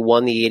Fitzinger, who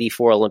won the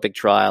 84 Olympic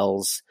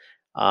trials,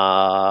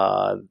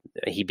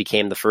 he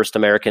became the first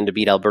American to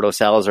beat Alberto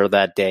Salazar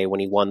that day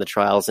when he won the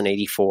trials in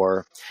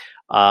 84.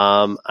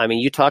 I mean,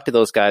 you talk to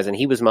those guys, and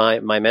he was my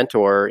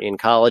mentor in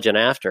college and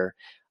after.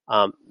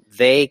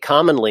 They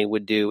commonly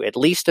would do at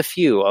least a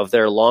few of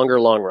their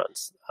longer long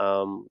runs.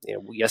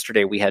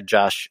 Yesterday we had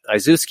Josh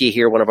Izuski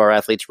here, one of our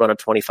athletes, run a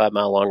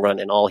 25-mile long run,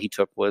 and all he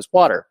took was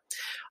water.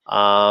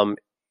 To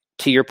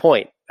your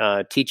point,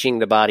 teaching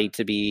the body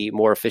to be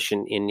more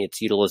efficient in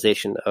its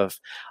utilization of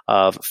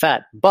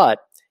fat, but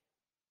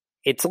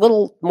it's a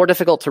little more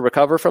difficult to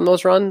recover from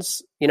those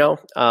runs.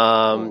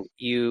 The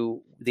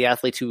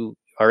athletes who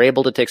are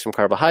able to take some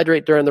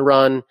carbohydrate during the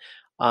run,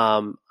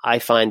 I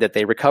find that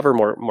they recover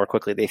more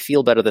quickly. They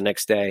feel better the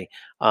next day.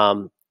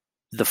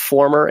 The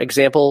former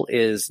example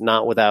is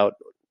not without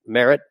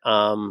merit,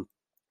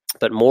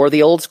 but more of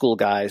the old school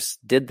guys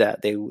did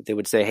that. They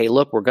would say, hey,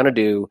 look, we're going to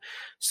do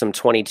some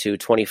 22,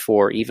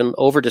 24, even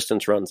over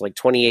distance runs like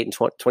 28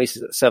 and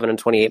 27 and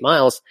 28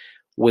 miles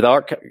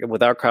without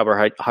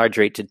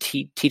carbohydrate to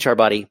teach our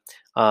body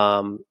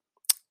how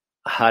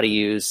to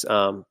use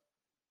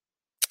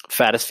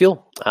fat as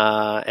fuel.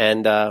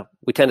 And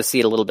we tend to see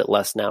it a little bit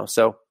less now.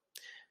 So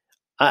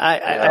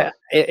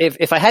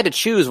if I had to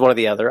choose one or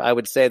the other, I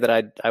would say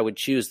that I would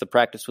choose the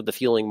practice with the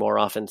fueling more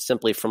often,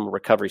 simply from a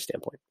recovery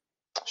standpoint.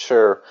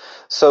 Sure.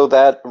 So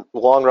that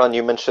long run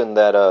you mentioned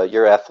that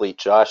your athlete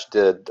Josh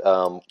did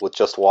with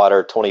just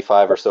water,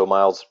 25 or so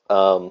miles.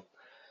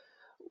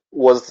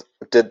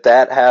 Did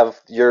that have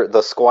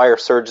the Squire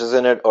surges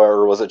in it,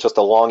 or was it just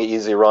a long,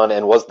 easy run?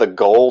 And was the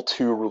goal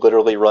to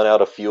literally run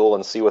out of fuel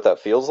and see what that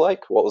feels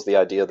like? What was the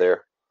idea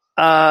there?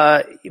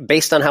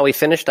 Based on how he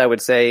finished, I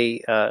would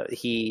say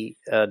he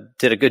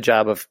did a good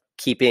job of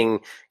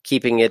keeping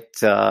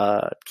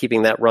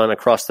that run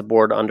across the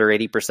board under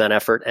 80%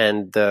 effort.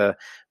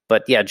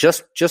 But yeah,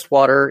 just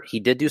water. He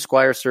did do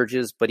Squire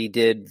surges, but he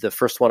did the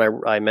first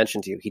one I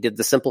mentioned to you. He did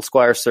the simple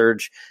Squire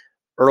surge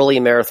early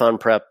marathon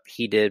prep.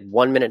 He did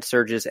 1 minute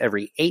surges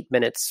every 8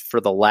 minutes for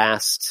the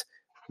last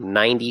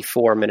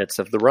 94 minutes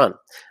of the run.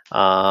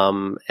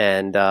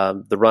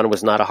 The run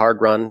was not a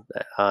hard run.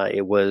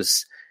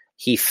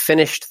 He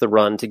finished the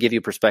run, to give you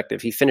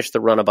perspective, he finished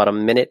the run about a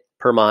minute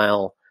per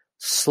mile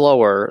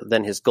slower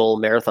than his goal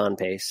marathon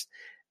pace.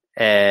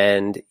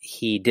 And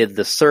he did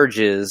the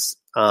surges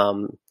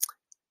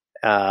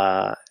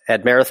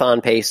at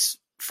marathon pace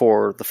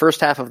for the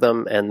first half of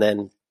them, and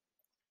then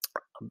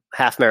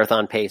half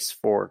marathon pace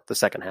for the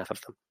second half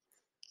of them.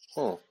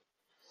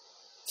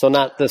 So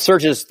the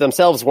surges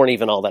themselves weren't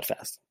even all that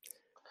fast.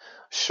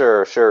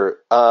 Sure.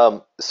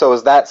 So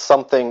is that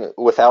something,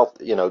 without,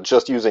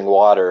 just using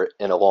water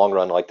in a long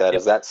run like that,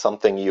 Is that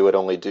something you would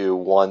only do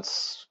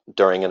once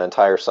during an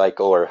entire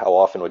cycle, or how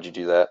often would you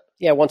do that?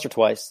 Yeah, once or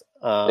twice.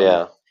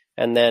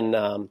 And then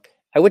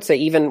I would say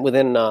even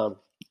within,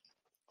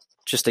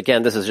 just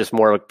again, this is just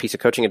more of a piece of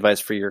coaching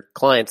advice for your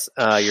clients,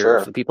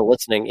 for the people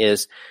listening,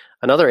 is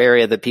another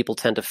area that people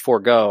tend to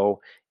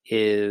forego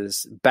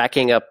is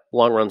backing up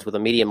long runs with a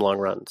medium long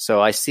run.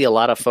 So I see a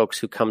lot of folks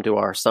who come to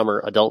our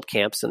summer adult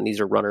camps, and these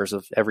are runners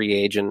of every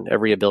age and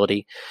every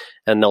ability.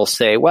 And they'll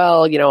say,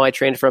 well, I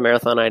trained for a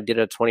marathon. I did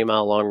a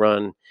 20-mile long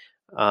run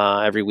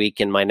every week,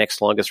 and my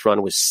next longest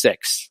run was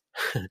 6.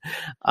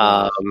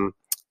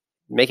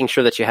 Making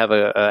sure that you have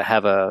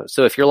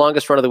so if your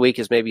longest run of the week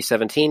is maybe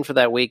 17 for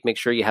that week, make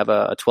sure you have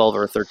a 12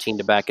 or a 13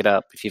 to back it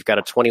up. If you've got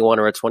a 21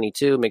 or a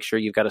 22, make sure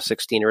you've got a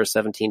 16 or a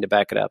 17 to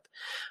back it up.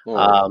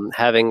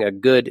 Having a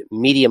good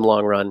medium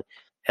long run,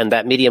 and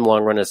that medium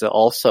long run is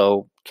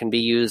also can be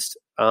used,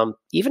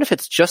 even if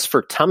it's just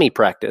for tummy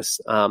practice.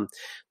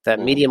 That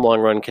medium long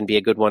run can be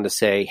a good one to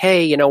say,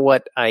 hey, you know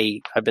what?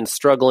 I've been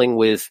struggling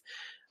with,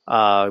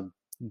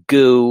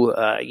 goo,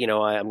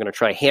 I'm going to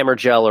try hammer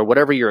gel or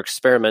whatever you're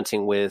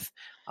experimenting with.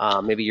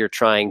 Maybe you're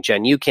trying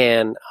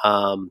Genucan.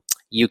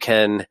 You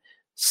can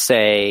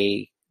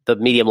say the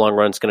medium long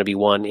run is going to be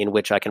one in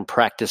which I can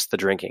practice the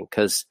drinking,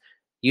 because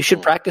you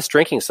should practice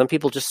drinking. Some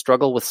people just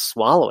struggle with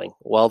swallowing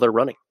while they're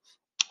running.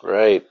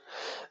 Right.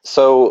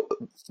 So,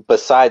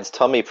 besides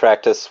tummy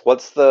practice,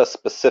 what's the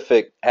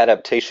specific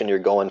adaptation you're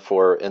going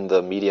for in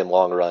the medium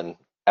long run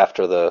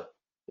after the,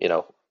 you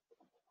know,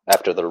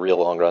 after the real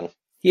long run?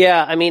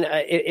 Yeah, I mean,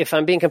 if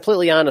I'm being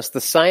completely honest,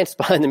 the science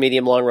behind the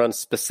medium long run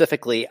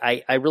specifically,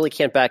 I really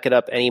can't back it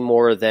up any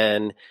more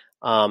than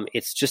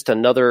it's just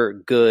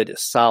another good,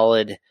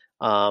 solid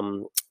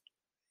aerobic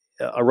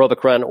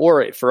run.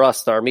 Or for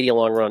us, our medium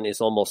long run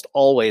is almost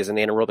always an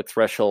anaerobic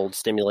threshold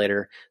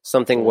stimulator,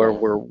 something where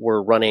Mm,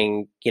 we're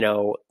running,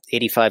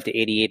 85 to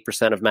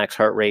 88% of max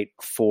heart rate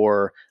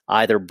for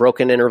either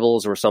broken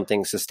intervals or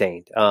something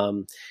sustained.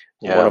 One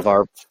yeah. of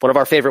our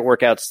favorite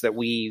workouts that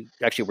we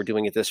actually were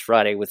doing it this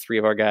Friday with three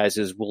of our guys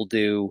is we'll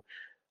do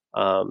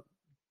um,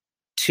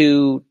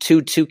 two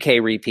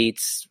 2K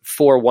repeats,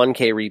 four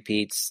 1K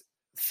repeats,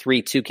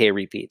 three 2K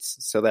repeats.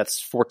 So that's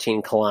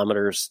 14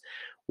 kilometers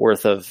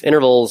worth of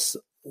intervals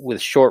with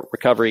short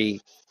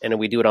recovery, and then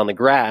we do it on the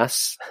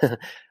grass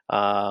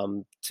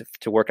to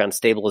work on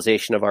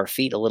stabilization of our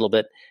feet a little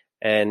bit.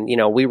 And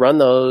we run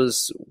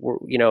those.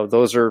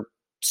 Those are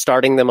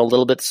starting them a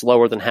little bit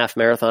slower than half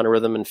marathon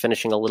rhythm and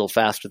finishing a little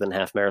faster than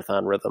half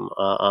marathon rhythm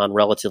on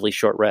relatively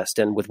short rest.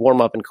 And with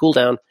warm up and cool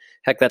down,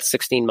 heck, that's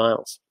 16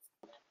 miles.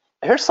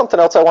 Here's something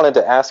else I wanted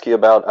to ask you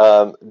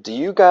about. Do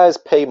you guys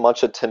pay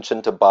much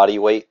attention to body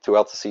weight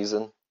throughout the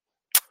season?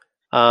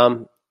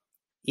 Um,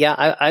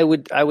 yeah, I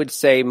would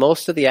say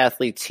most of the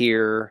athletes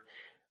here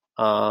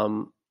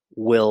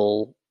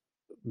will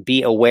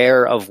be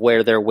aware of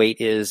where their weight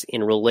is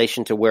in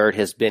relation to where it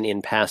has been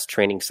in past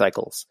training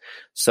cycles.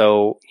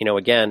 So,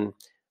 again,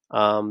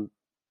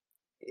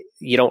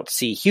 you don't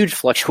see huge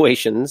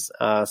fluctuations.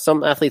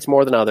 Some athletes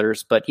more than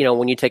others, but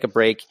when you take a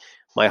break,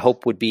 my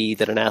hope would be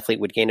that an athlete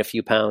would gain a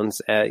few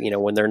pounds,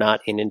 when they're not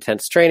in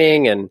intense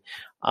training, and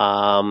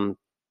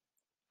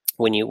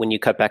when you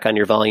cut back on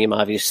your volume,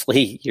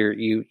 obviously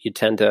you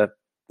tend to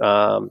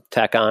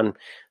tack on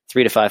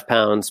 3 to 5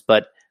 pounds.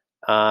 But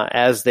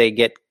as they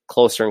get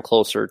closer and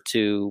closer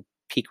to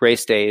peak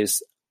race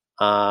days,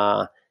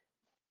 almost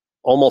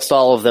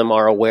all of them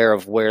are aware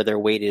of where their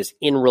weight is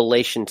in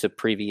relation to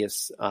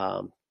previous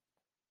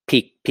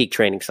peak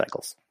training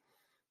cycles.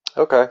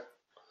 Okay.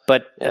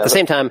 But Yeah. at the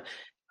same time,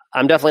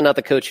 I'm definitely not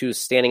the coach who's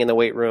standing in the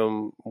weight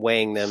room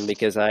weighing them,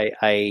 because I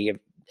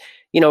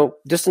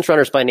distance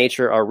runners by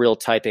nature are real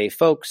type A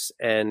folks,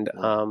 and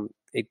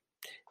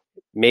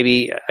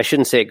maybe I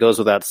shouldn't say it goes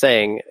without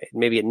saying.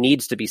 Maybe it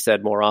needs to be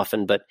said more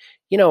often, but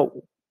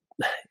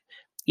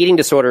eating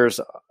disorders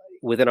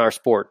within our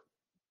sport,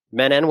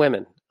 men and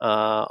women,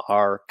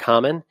 are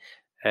common,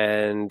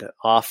 and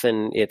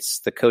often it's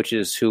the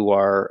coaches who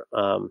are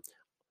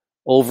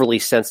overly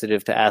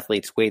sensitive to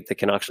athletes' weight that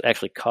can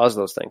actually cause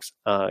those things,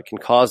 can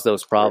cause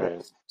those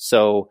problems. Right.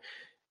 So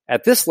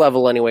at this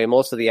level anyway,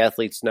 most of the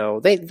athletes know,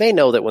 they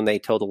know that when they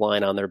toe the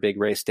line on their big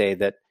race day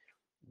that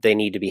they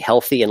need to be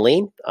healthy and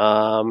lean.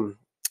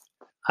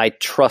 I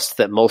trust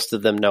that most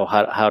of them know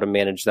how to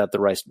manage that the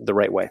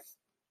right way.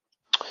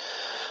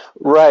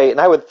 Right. And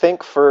I would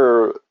think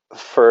for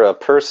a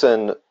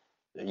person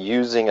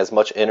using as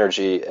much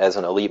energy as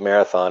an elite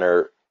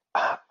marathoner,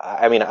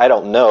 I mean, I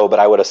don't know, but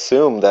I would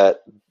assume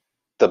that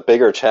the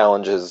bigger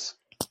challenge is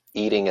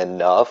eating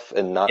enough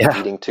and not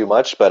eating too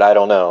much, but I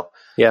don't know.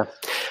 Yeah.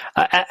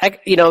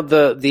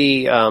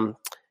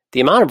 The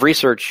amount of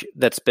research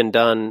that's been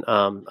done,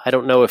 I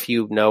don't know if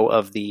you know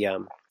of the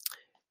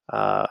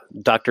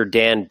Dr.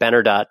 Dan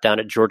Benardot down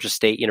at Georgia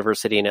State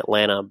University in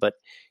Atlanta, but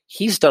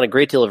he's done a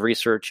great deal of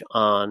research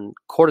on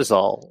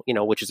cortisol,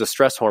 which is a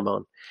stress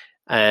hormone.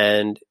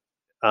 And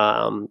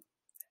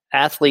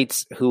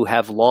athletes who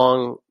have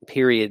long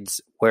periods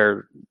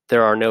where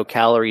there are no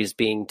calories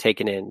being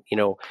taken in,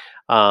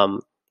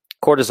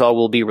 cortisol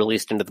will be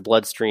released into the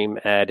bloodstream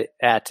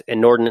at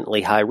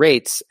inordinately high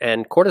rates.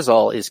 And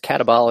cortisol is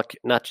catabolic,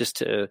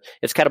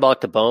 it's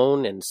catabolic to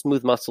bone and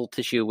smooth muscle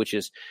tissue, which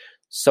is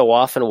so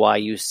often why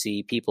you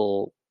see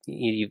people,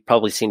 you've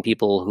probably seen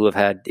people who have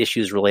had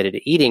issues related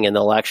to eating, and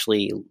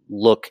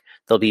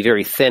they'll be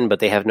very thin, but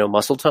they have no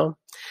muscle tone.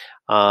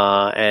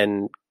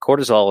 And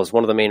cortisol is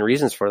one of the main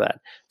reasons for that.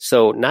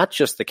 So not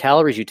just the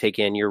calories you take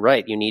in, you're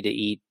right, you need to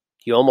eat.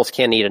 You almost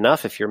can't eat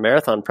enough if you're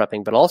marathon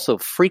prepping, but also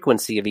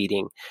frequency of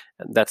eating.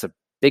 That's a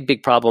big,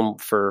 big problem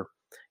for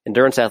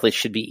endurance athletes.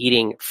 Should be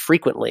eating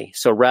frequently.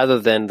 So rather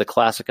than the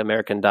classic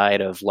American diet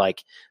of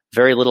like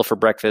very little for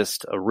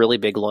breakfast, a really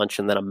big lunch,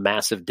 and then a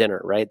massive dinner,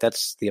 right?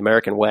 That's the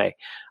American way,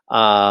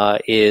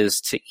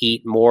 is to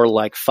eat more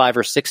like 5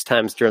 or 6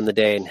 times during the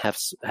day and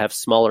have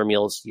smaller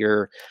meals.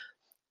 Your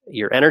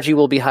energy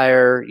will be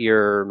higher,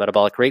 your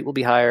metabolic rate will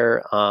be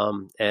higher,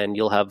 and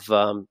you'll have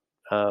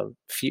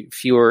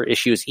fewer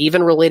issues,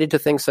 even related to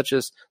things such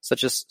as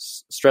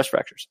stress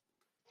fractures.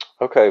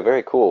 Okay,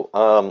 very cool.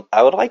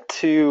 I would like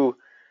to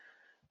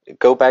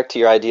go back to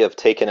your idea of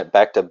taking it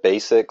back to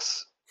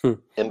basics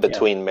in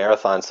between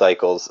marathon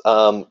cycles,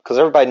 because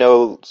everybody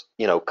knows,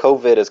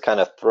 COVID has kind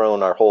of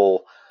thrown our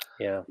whole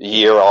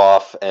year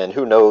off, and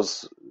who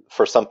knows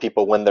for some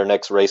people when their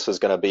next race was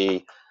going to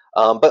be.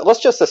 But let's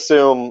just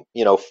assume,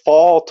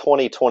 fall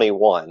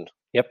 2021.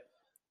 Yep.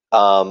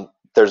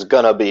 there's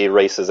gonna be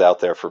races out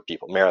there for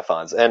people,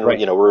 marathons, and Right.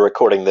 we're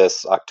recording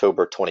this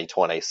October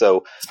 2020,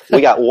 so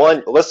we got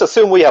one. Let's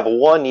assume we have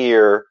 1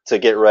 year to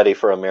get ready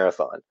for a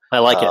marathon. I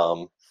like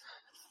it.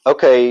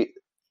 Okay,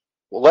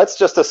 let's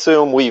just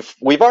assume we've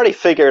already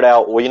figured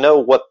out. We know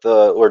what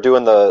we're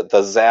doing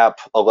the ZAP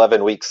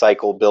 11-week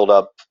cycle build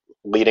up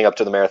leading up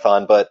to the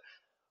marathon, but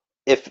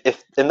if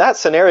in that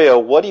scenario,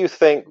 what do you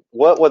think?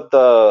 What would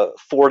the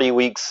 40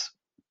 weeks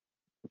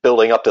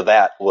building up to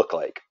that look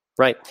like?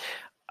 Right.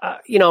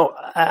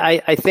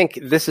 I think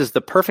this is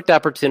the perfect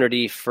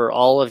opportunity for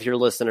all of your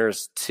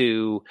listeners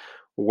to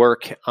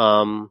work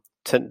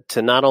to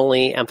not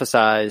only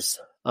emphasize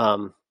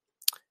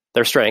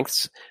their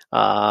strengths,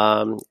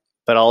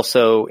 but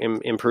also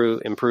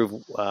improve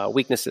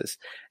weaknesses.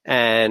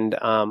 And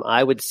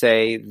I would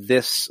say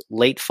this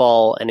late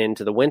fall and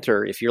into the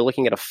winter, if you're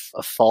looking at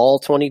a fall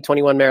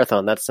 2021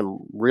 marathon, that's some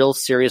real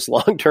serious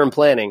long-term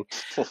planning.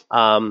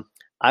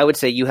 I would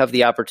say you have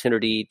the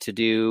opportunity to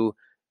do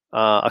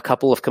a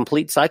couple of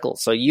complete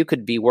cycles. So you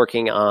could be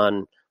working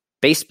on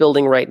base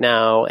building right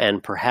now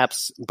and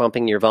perhaps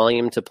bumping your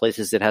volume to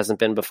places it hasn't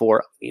been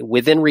before,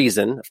 within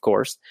reason, of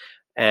course,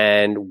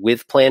 and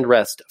with planned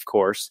rest, of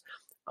course.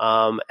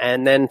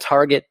 And then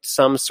target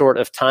some sort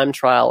of time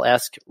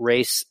trial-esque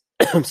race,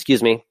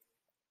 excuse me,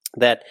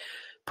 that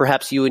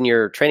perhaps you and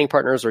your training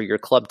partners or your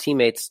club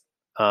teammates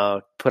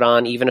put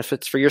on, even if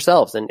it's for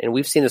yourselves. And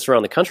we've seen this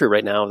around the country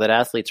right now, that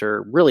athletes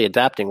are really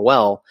adapting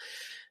well.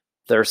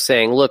 They're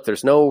saying, look,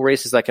 there's no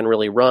races I can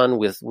really run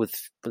with,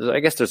 I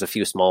guess there's a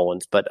few small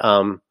ones, but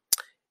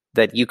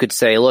that you could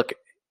say, look,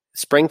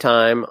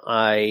 springtime,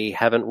 I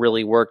haven't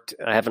really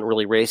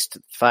raced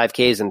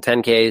 5Ks and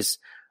 10Ks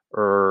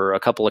or a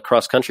couple of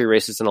cross-country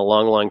races in a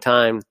long, long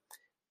time.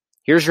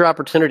 Here's your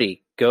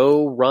opportunity.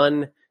 Go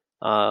run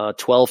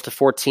 12 to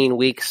 14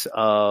 weeks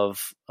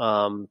of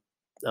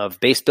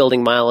base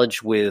building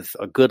mileage with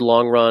a good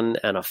long run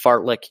and a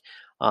fartlek,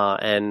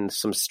 and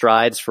some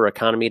strides for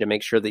economy to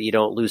make sure that you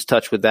don't lose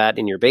touch with that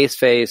in your base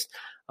phase.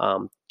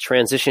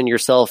 Transition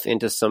yourself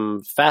into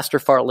some faster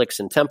fartleks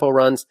and tempo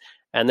runs,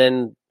 and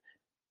then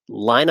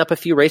line up a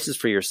few races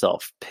for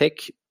yourself.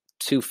 Pick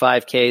 2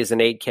 5Ks, an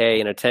 8K,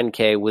 and a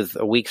 10K with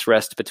a week's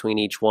rest between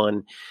each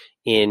one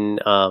in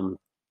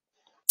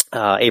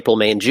April,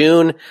 May, and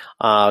June.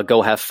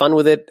 Go have fun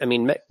with it. I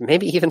mean,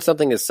 maybe even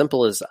something as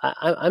simple as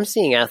I'm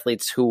seeing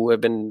athletes who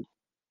have been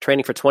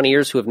training for 20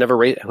 years who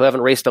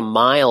haven't raced a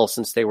mile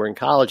since they were in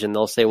college, and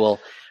they'll say, well,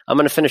 I'm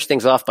going to finish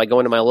things off by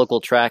going to my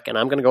local track and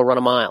I'm going to go run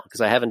a mile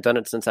because I haven't done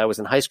it since I was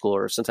in high school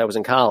or since I was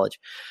in college,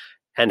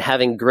 and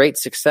having great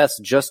success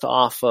just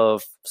off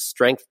of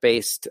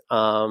strength-based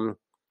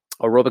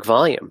aerobic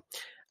volume,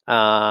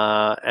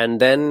 and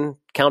then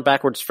count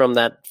backwards from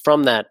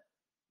that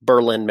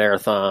Berlin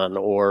Marathon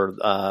or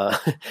a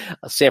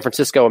San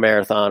Francisco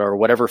Marathon or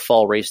whatever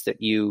fall race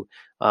that you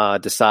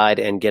decide,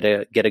 and get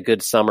a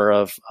good summer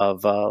of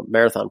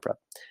marathon prep.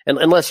 And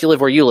unless you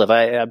live where you live,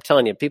 I'm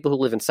telling you, people who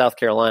live in South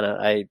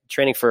Carolina,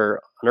 training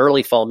for an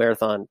early fall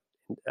marathon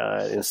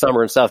in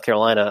summer in South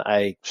Carolina.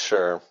 I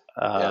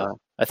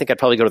think I'd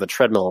probably go to the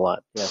treadmill a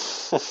lot.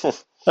 Yeah.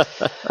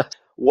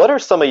 What are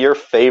some of your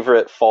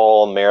favorite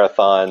fall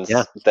marathons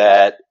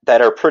that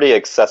are pretty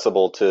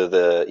accessible to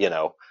that you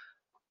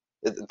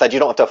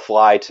don't have to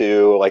fly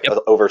to, like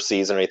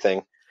overseas or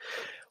anything?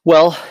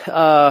 Well,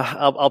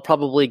 I'll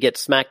probably get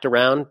smacked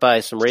around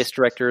by some race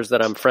directors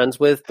that I'm friends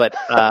with, but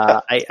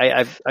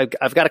I've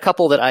got a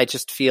couple that I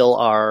just feel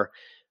are,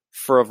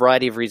 for a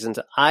variety of reasons,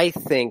 I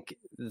think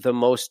the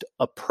most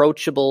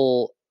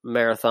approachable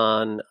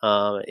marathon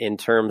in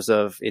terms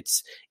of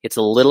it's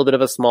a little bit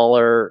of a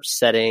smaller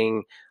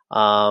setting.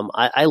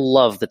 I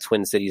love the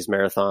Twin Cities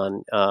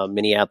Marathon,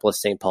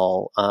 Minneapolis, St.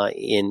 Paul,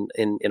 in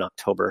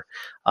October.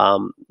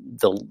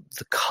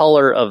 The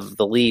color of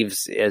the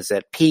leaves is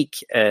at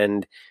peak,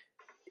 and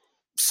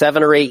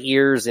 7 or 8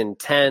 years in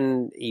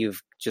 10, you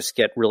just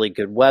get really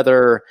good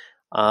weather.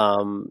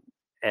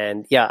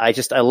 And yeah,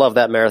 I love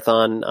that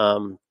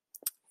marathon.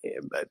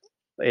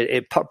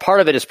 Part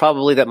of it is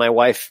probably that my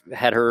wife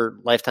had her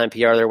lifetime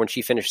PR there when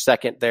she finished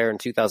second there in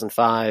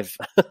 2005.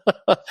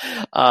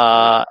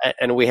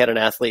 And we had an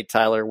athlete,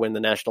 Tyler, win the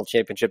national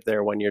championship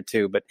there 1 year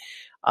too. But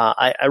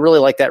I really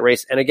like that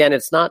race. And again,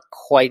 it's not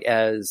quite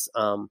as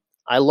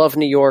I love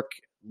New York,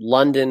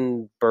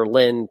 London,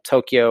 Berlin,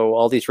 Tokyo,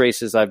 all these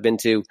races I've been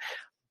to.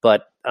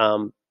 But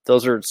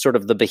those are sort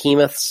of the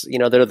behemoths.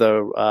 They're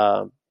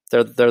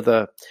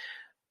the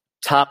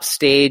top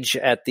stage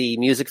at the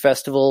music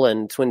festival,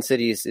 and Twin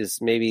Cities is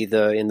maybe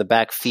in the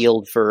back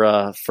field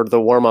for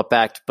the warm up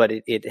act, but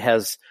it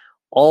has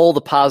all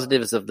the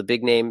positives of the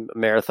big name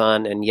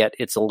marathon, and yet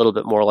it's a little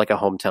bit more like a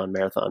hometown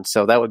marathon.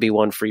 So that would be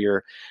one for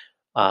your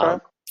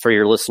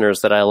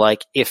listeners that I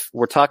like. If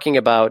we're talking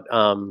about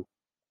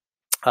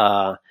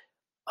a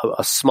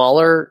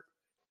smaller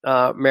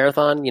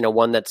marathon,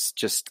 one that's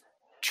just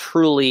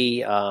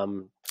truly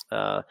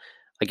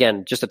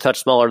again, just a touch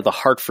smaller, the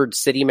Hartford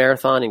City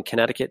Marathon in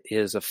Connecticut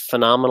is a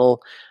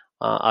phenomenal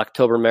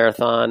October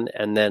marathon.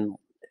 And then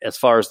as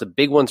far as the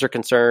big ones are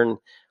concerned,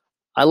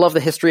 I love the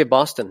history of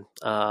Boston.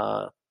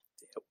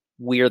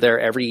 We are there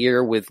every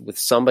year with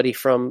somebody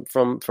from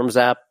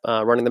Zap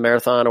running the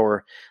marathon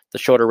or the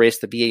shorter race,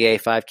 the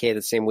BAA 5K,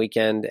 the same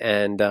weekend.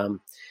 And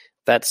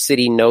that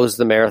city knows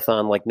the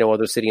marathon like no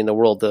other city in the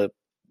world. The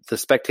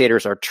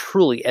spectators are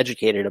truly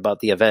educated about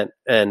the event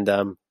and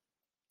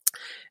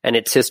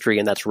its history,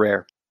 and that's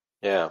rare.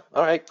 Yeah.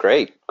 All right.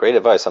 Great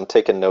advice. I'm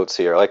taking notes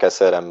here. Like I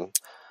said,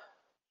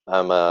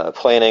 I'm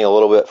planning a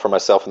little bit for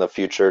myself in the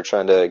future,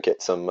 trying to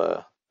get some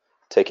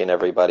taking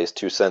everybody's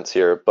 2 cents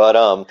here. But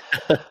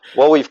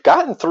well, we've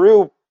gotten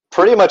through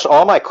pretty much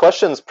all my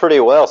questions pretty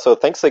well. So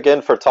thanks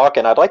again for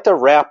talking. I'd like to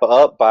wrap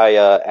up by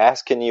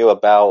asking you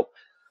about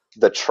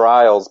the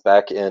trials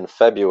back in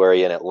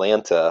February in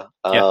Atlanta.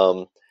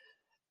 Yeah.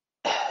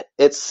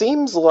 It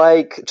seems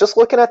like, just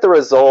looking at the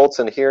results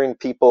and hearing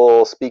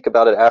people speak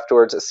about it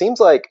afterwards, it seems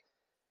like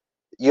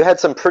you had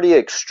some pretty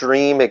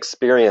extreme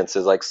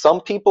experiences. Like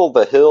some people,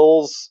 the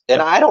hills,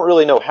 and I don't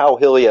really know how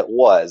hilly it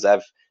was.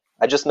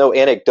 I just know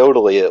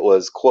anecdotally it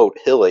was, quote,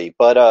 hilly.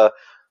 But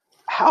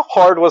how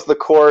hard was the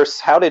course?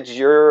 How did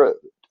your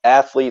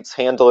athletes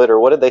handle it, or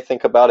what did they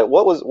think about it?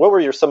 What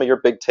were some of your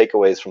big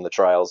takeaways from the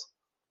trials?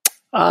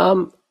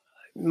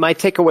 My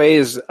takeaway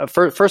is,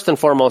 first and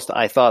foremost,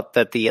 I thought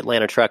that the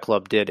Atlanta Track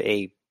Club did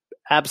a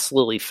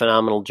absolutely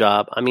phenomenal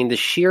job. I mean, the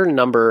sheer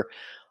number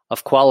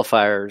of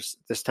qualifiers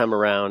this time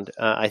around,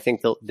 I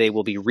think they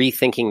will be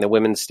rethinking the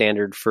women's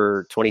standard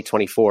for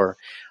 2024.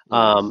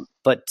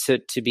 But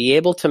to be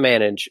able to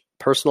manage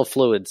personal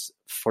fluids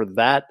for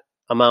that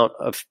amount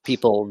of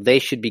people, they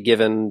should be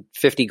given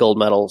 50 gold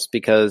medals,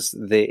 because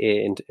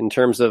in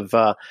terms of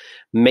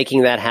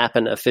making that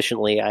happen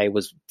efficiently, I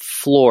was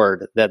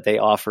floored that they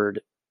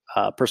offered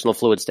personal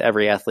fluids to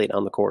every athlete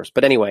on the course.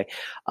 But anyway,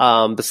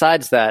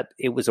 besides that,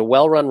 it was a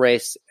well-run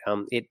race.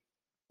 It,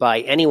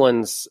 by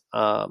anyone's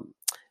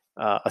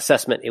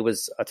assessment, it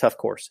was a tough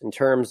course in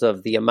terms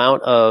of the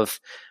amount of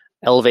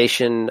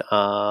elevation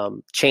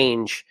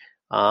change.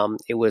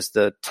 It was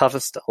the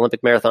toughest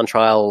Olympic marathon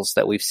trials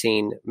that we've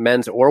seen,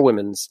 men's or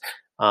women's,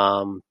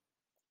 that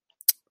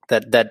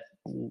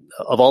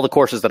of all the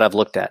courses that I've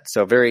looked at.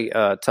 So very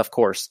tough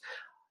course.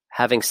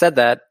 Having said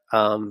that,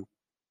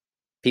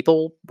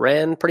 people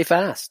ran pretty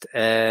fast,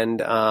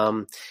 and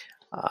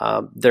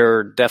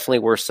there definitely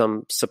were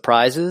some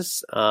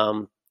surprises,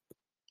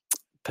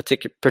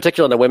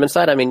 particularly on the women's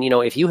side. I mean,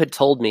 if you had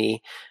told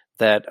me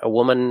that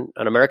an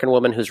American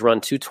woman who's run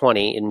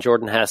 220 in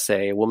Jordan Hasse,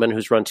 a woman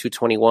who's run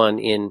 221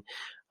 in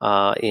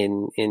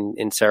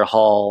Sarah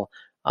Hall,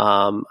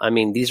 I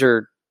mean, these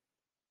are,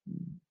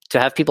 to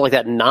have people like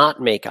that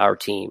not make our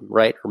team,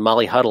 right? Or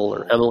Molly Huddle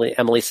or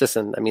Emily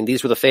Sisson. I mean,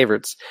 these were the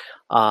favorites.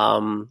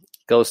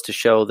 Goes to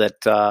show that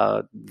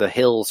the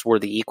hills were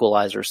the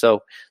equalizer.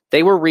 So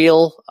they were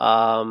real.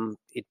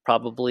 It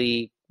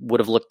probably would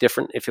have looked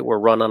different if it were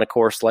run on a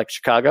course like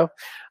Chicago.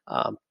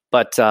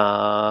 But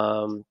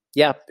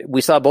yeah,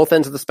 we saw both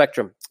ends of the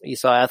spectrum. You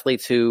saw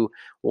athletes who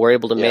were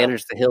able to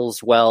manage the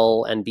hills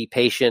well and be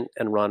patient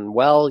and run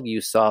well.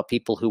 You saw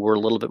people who were a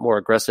little bit more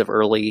aggressive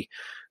early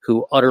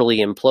who utterly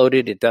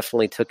imploded. It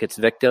definitely took its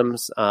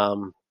victims.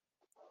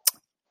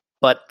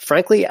 But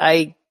frankly,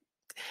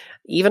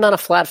 even on a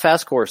flat,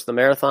 fast course, the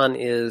marathon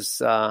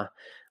is, on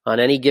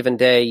any given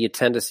day, you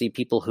tend to see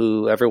people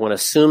who everyone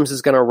assumes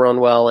is going to run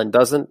well and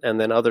doesn't, and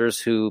then others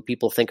who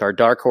people think are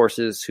dark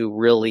horses who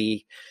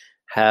really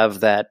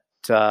have that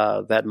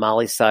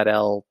Molly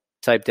Seidel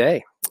type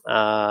day,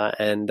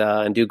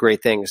 and do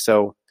great things.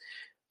 So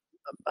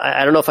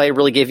I don't know if I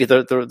really gave you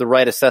the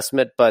right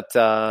assessment, but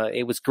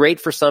it was great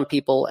for some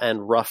people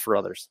and rough for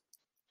others.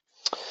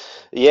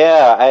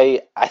 Yeah,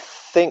 I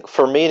think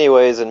for me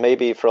anyways, and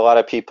maybe for a lot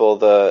of people,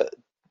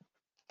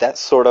 that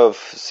sort of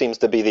seems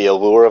to be the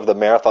allure of the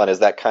marathon, is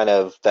that kind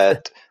of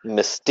that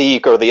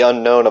mystique or the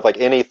unknown of like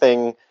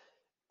anything,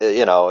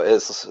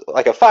 is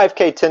like a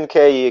 5K,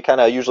 10K, you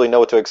kind of usually know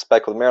what to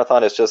expect. With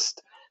marathon, it's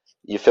just,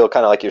 you feel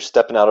kind of like you're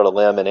stepping out on a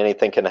limb and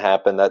anything can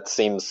happen. That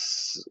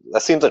seems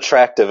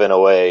attractive in a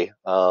way.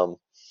 And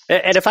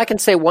if I can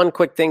say one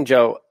quick thing,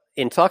 Joe,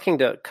 in talking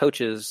to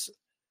coaches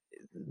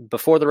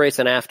before the race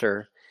and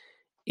after,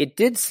 it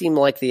did seem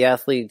like the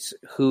athletes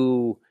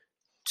who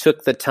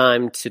took the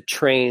time to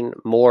train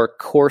more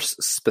course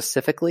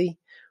specifically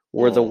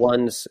were the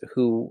ones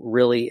who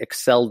really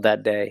excelled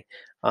that day.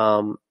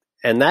 And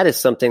that is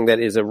something that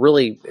is a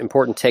really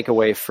important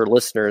takeaway for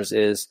listeners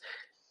is,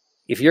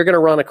 if you're going to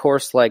run a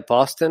course like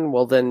Boston,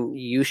 well, then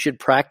you should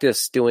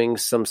practice doing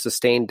some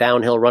sustained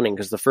downhill running,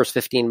 because the first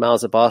 15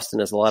 miles of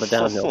Boston is a lot of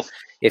downhill.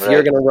 If Right.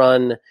 You're going to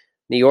run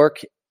New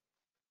York,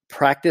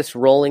 practice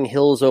rolling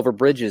hills over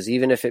bridges,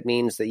 even if it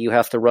means that you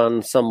have to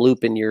run some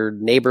loop in your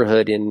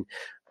neighborhood in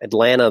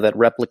Atlanta that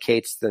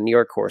replicates the New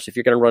York course. If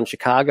you're going to run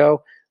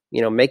Chicago,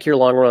 make your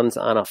long runs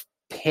on a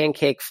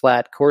pancake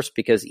flat course,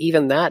 because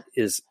even that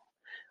is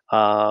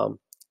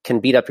can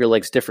beat up your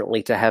legs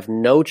differently to have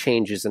no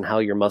changes in how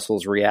your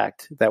muscles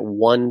react.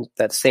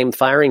 That same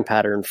firing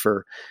pattern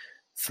for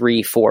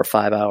 3, 4,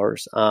 5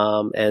 hours.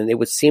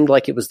 And seemed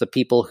like it was the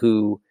people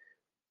who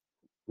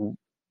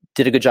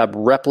did a good job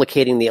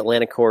replicating the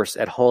Atlantic course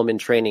at home in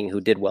training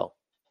who did well.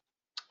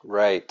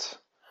 Right.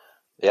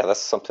 Yeah,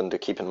 that's something to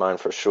keep in mind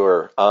for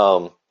sure.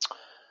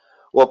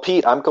 Well,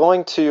 Pete, I'm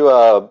going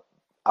to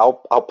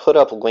I'll put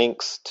up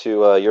links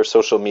to your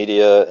social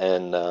media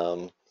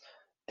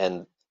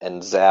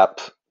and Zap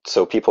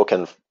so people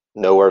can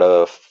know where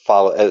to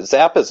follow.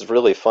 Zap is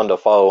really fun to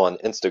follow on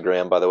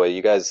Instagram, by the way.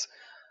 You guys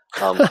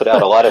put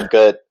out a lot of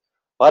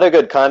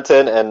good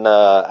content, and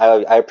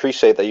I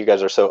appreciate that you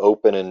guys are so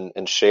open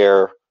and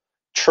share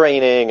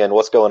training and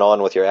what's going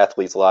on with your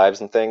athletes'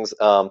 lives and things.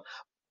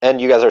 And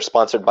you guys are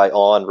sponsored by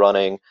On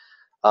Running.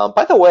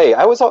 By the way,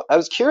 I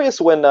was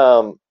curious when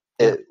On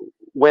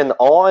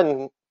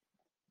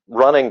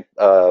Running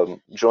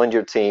joined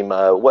your team.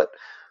 What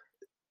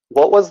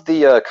was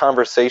the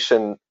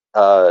conversation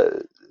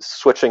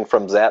switching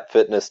from Zap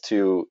Fitness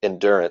to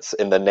Endurance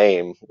in the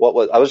name?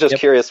 I was just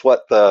curious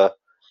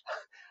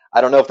I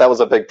don't know if that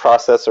was a big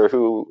process or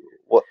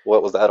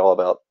what was that all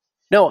about?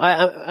 No,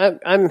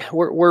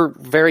 we're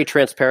very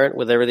transparent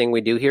with everything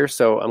we do here,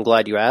 so I'm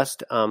glad you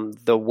asked.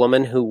 The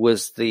woman who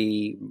was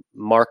the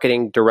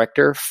marketing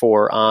director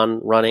for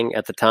On Running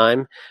at the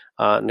time,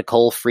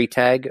 Nicole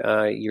Freitag,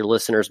 your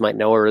listeners might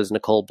know her as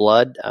Nicole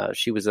Blood.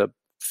 She was a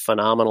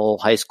phenomenal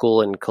high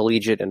school and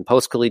collegiate and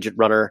post-collegiate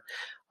runner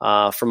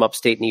from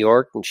upstate New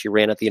York, and she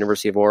ran at the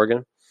University of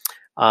Oregon.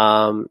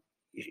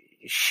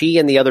 She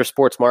and the other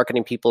sports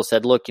marketing people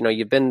said, "Look,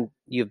 you've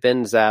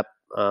been Zap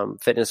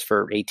Fitness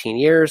for 18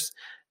 years,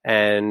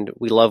 and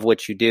we love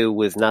what you do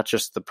with not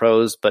just the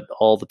pros, but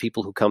all the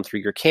people who come through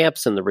your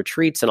camps and the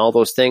retreats and all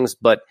those things.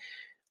 But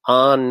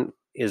On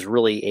is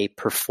really a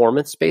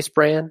performance-based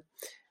brand,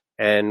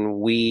 and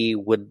we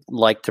would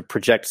like to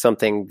project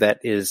something that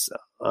is,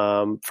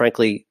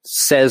 frankly,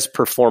 says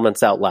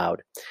performance out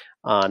loud.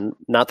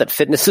 Not that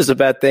fitness is a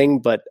bad thing,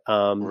 but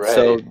Right.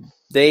 So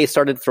they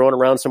started throwing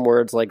around some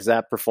words like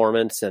Zap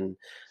Performance and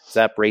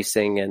Zap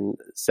Racing, and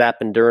Zap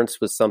Endurance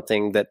was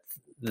something that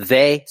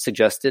they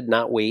suggested,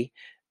 not we,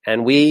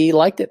 and we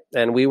liked it,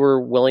 and we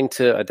were willing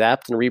to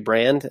adapt and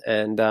rebrand,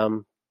 and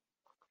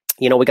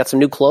we got some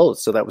new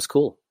clothes, so that was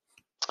cool.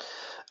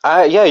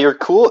 Yeah, you're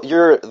cool.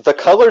 The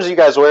colors you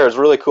guys wear is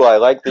really cool. I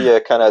like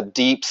the kind of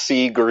deep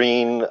sea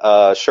green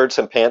shirts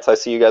and pants I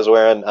see you guys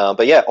wearing.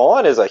 But yeah,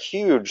 On is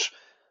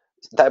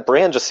that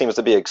brand just seems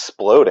to be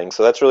exploding.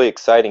 So that's really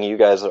exciting. You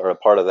guys are a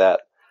part of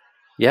that.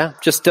 Yeah,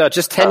 just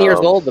 10 years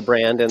old, the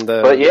brand, and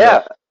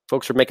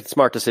folks are making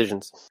smart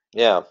decisions.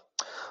 Yeah.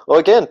 Well,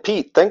 again,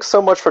 Pete, thanks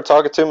so much for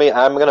talking to me.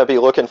 I'm going to be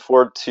looking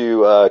forward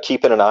to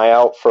keeping an eye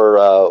out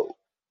for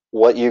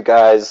what you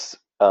guys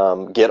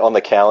get on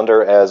the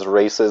calendar as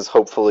races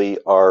hopefully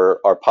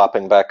are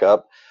popping back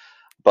up.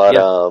 But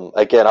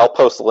again, I'll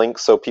post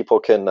links so people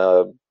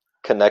can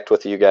connect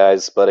with you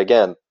guys. But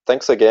again,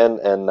 thanks again,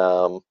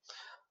 and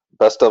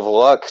best of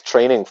luck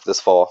training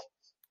this fall.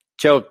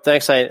 Joe,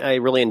 thanks. I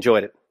really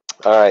enjoyed it.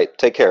 All right.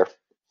 Take care.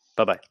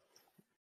 Bye-bye.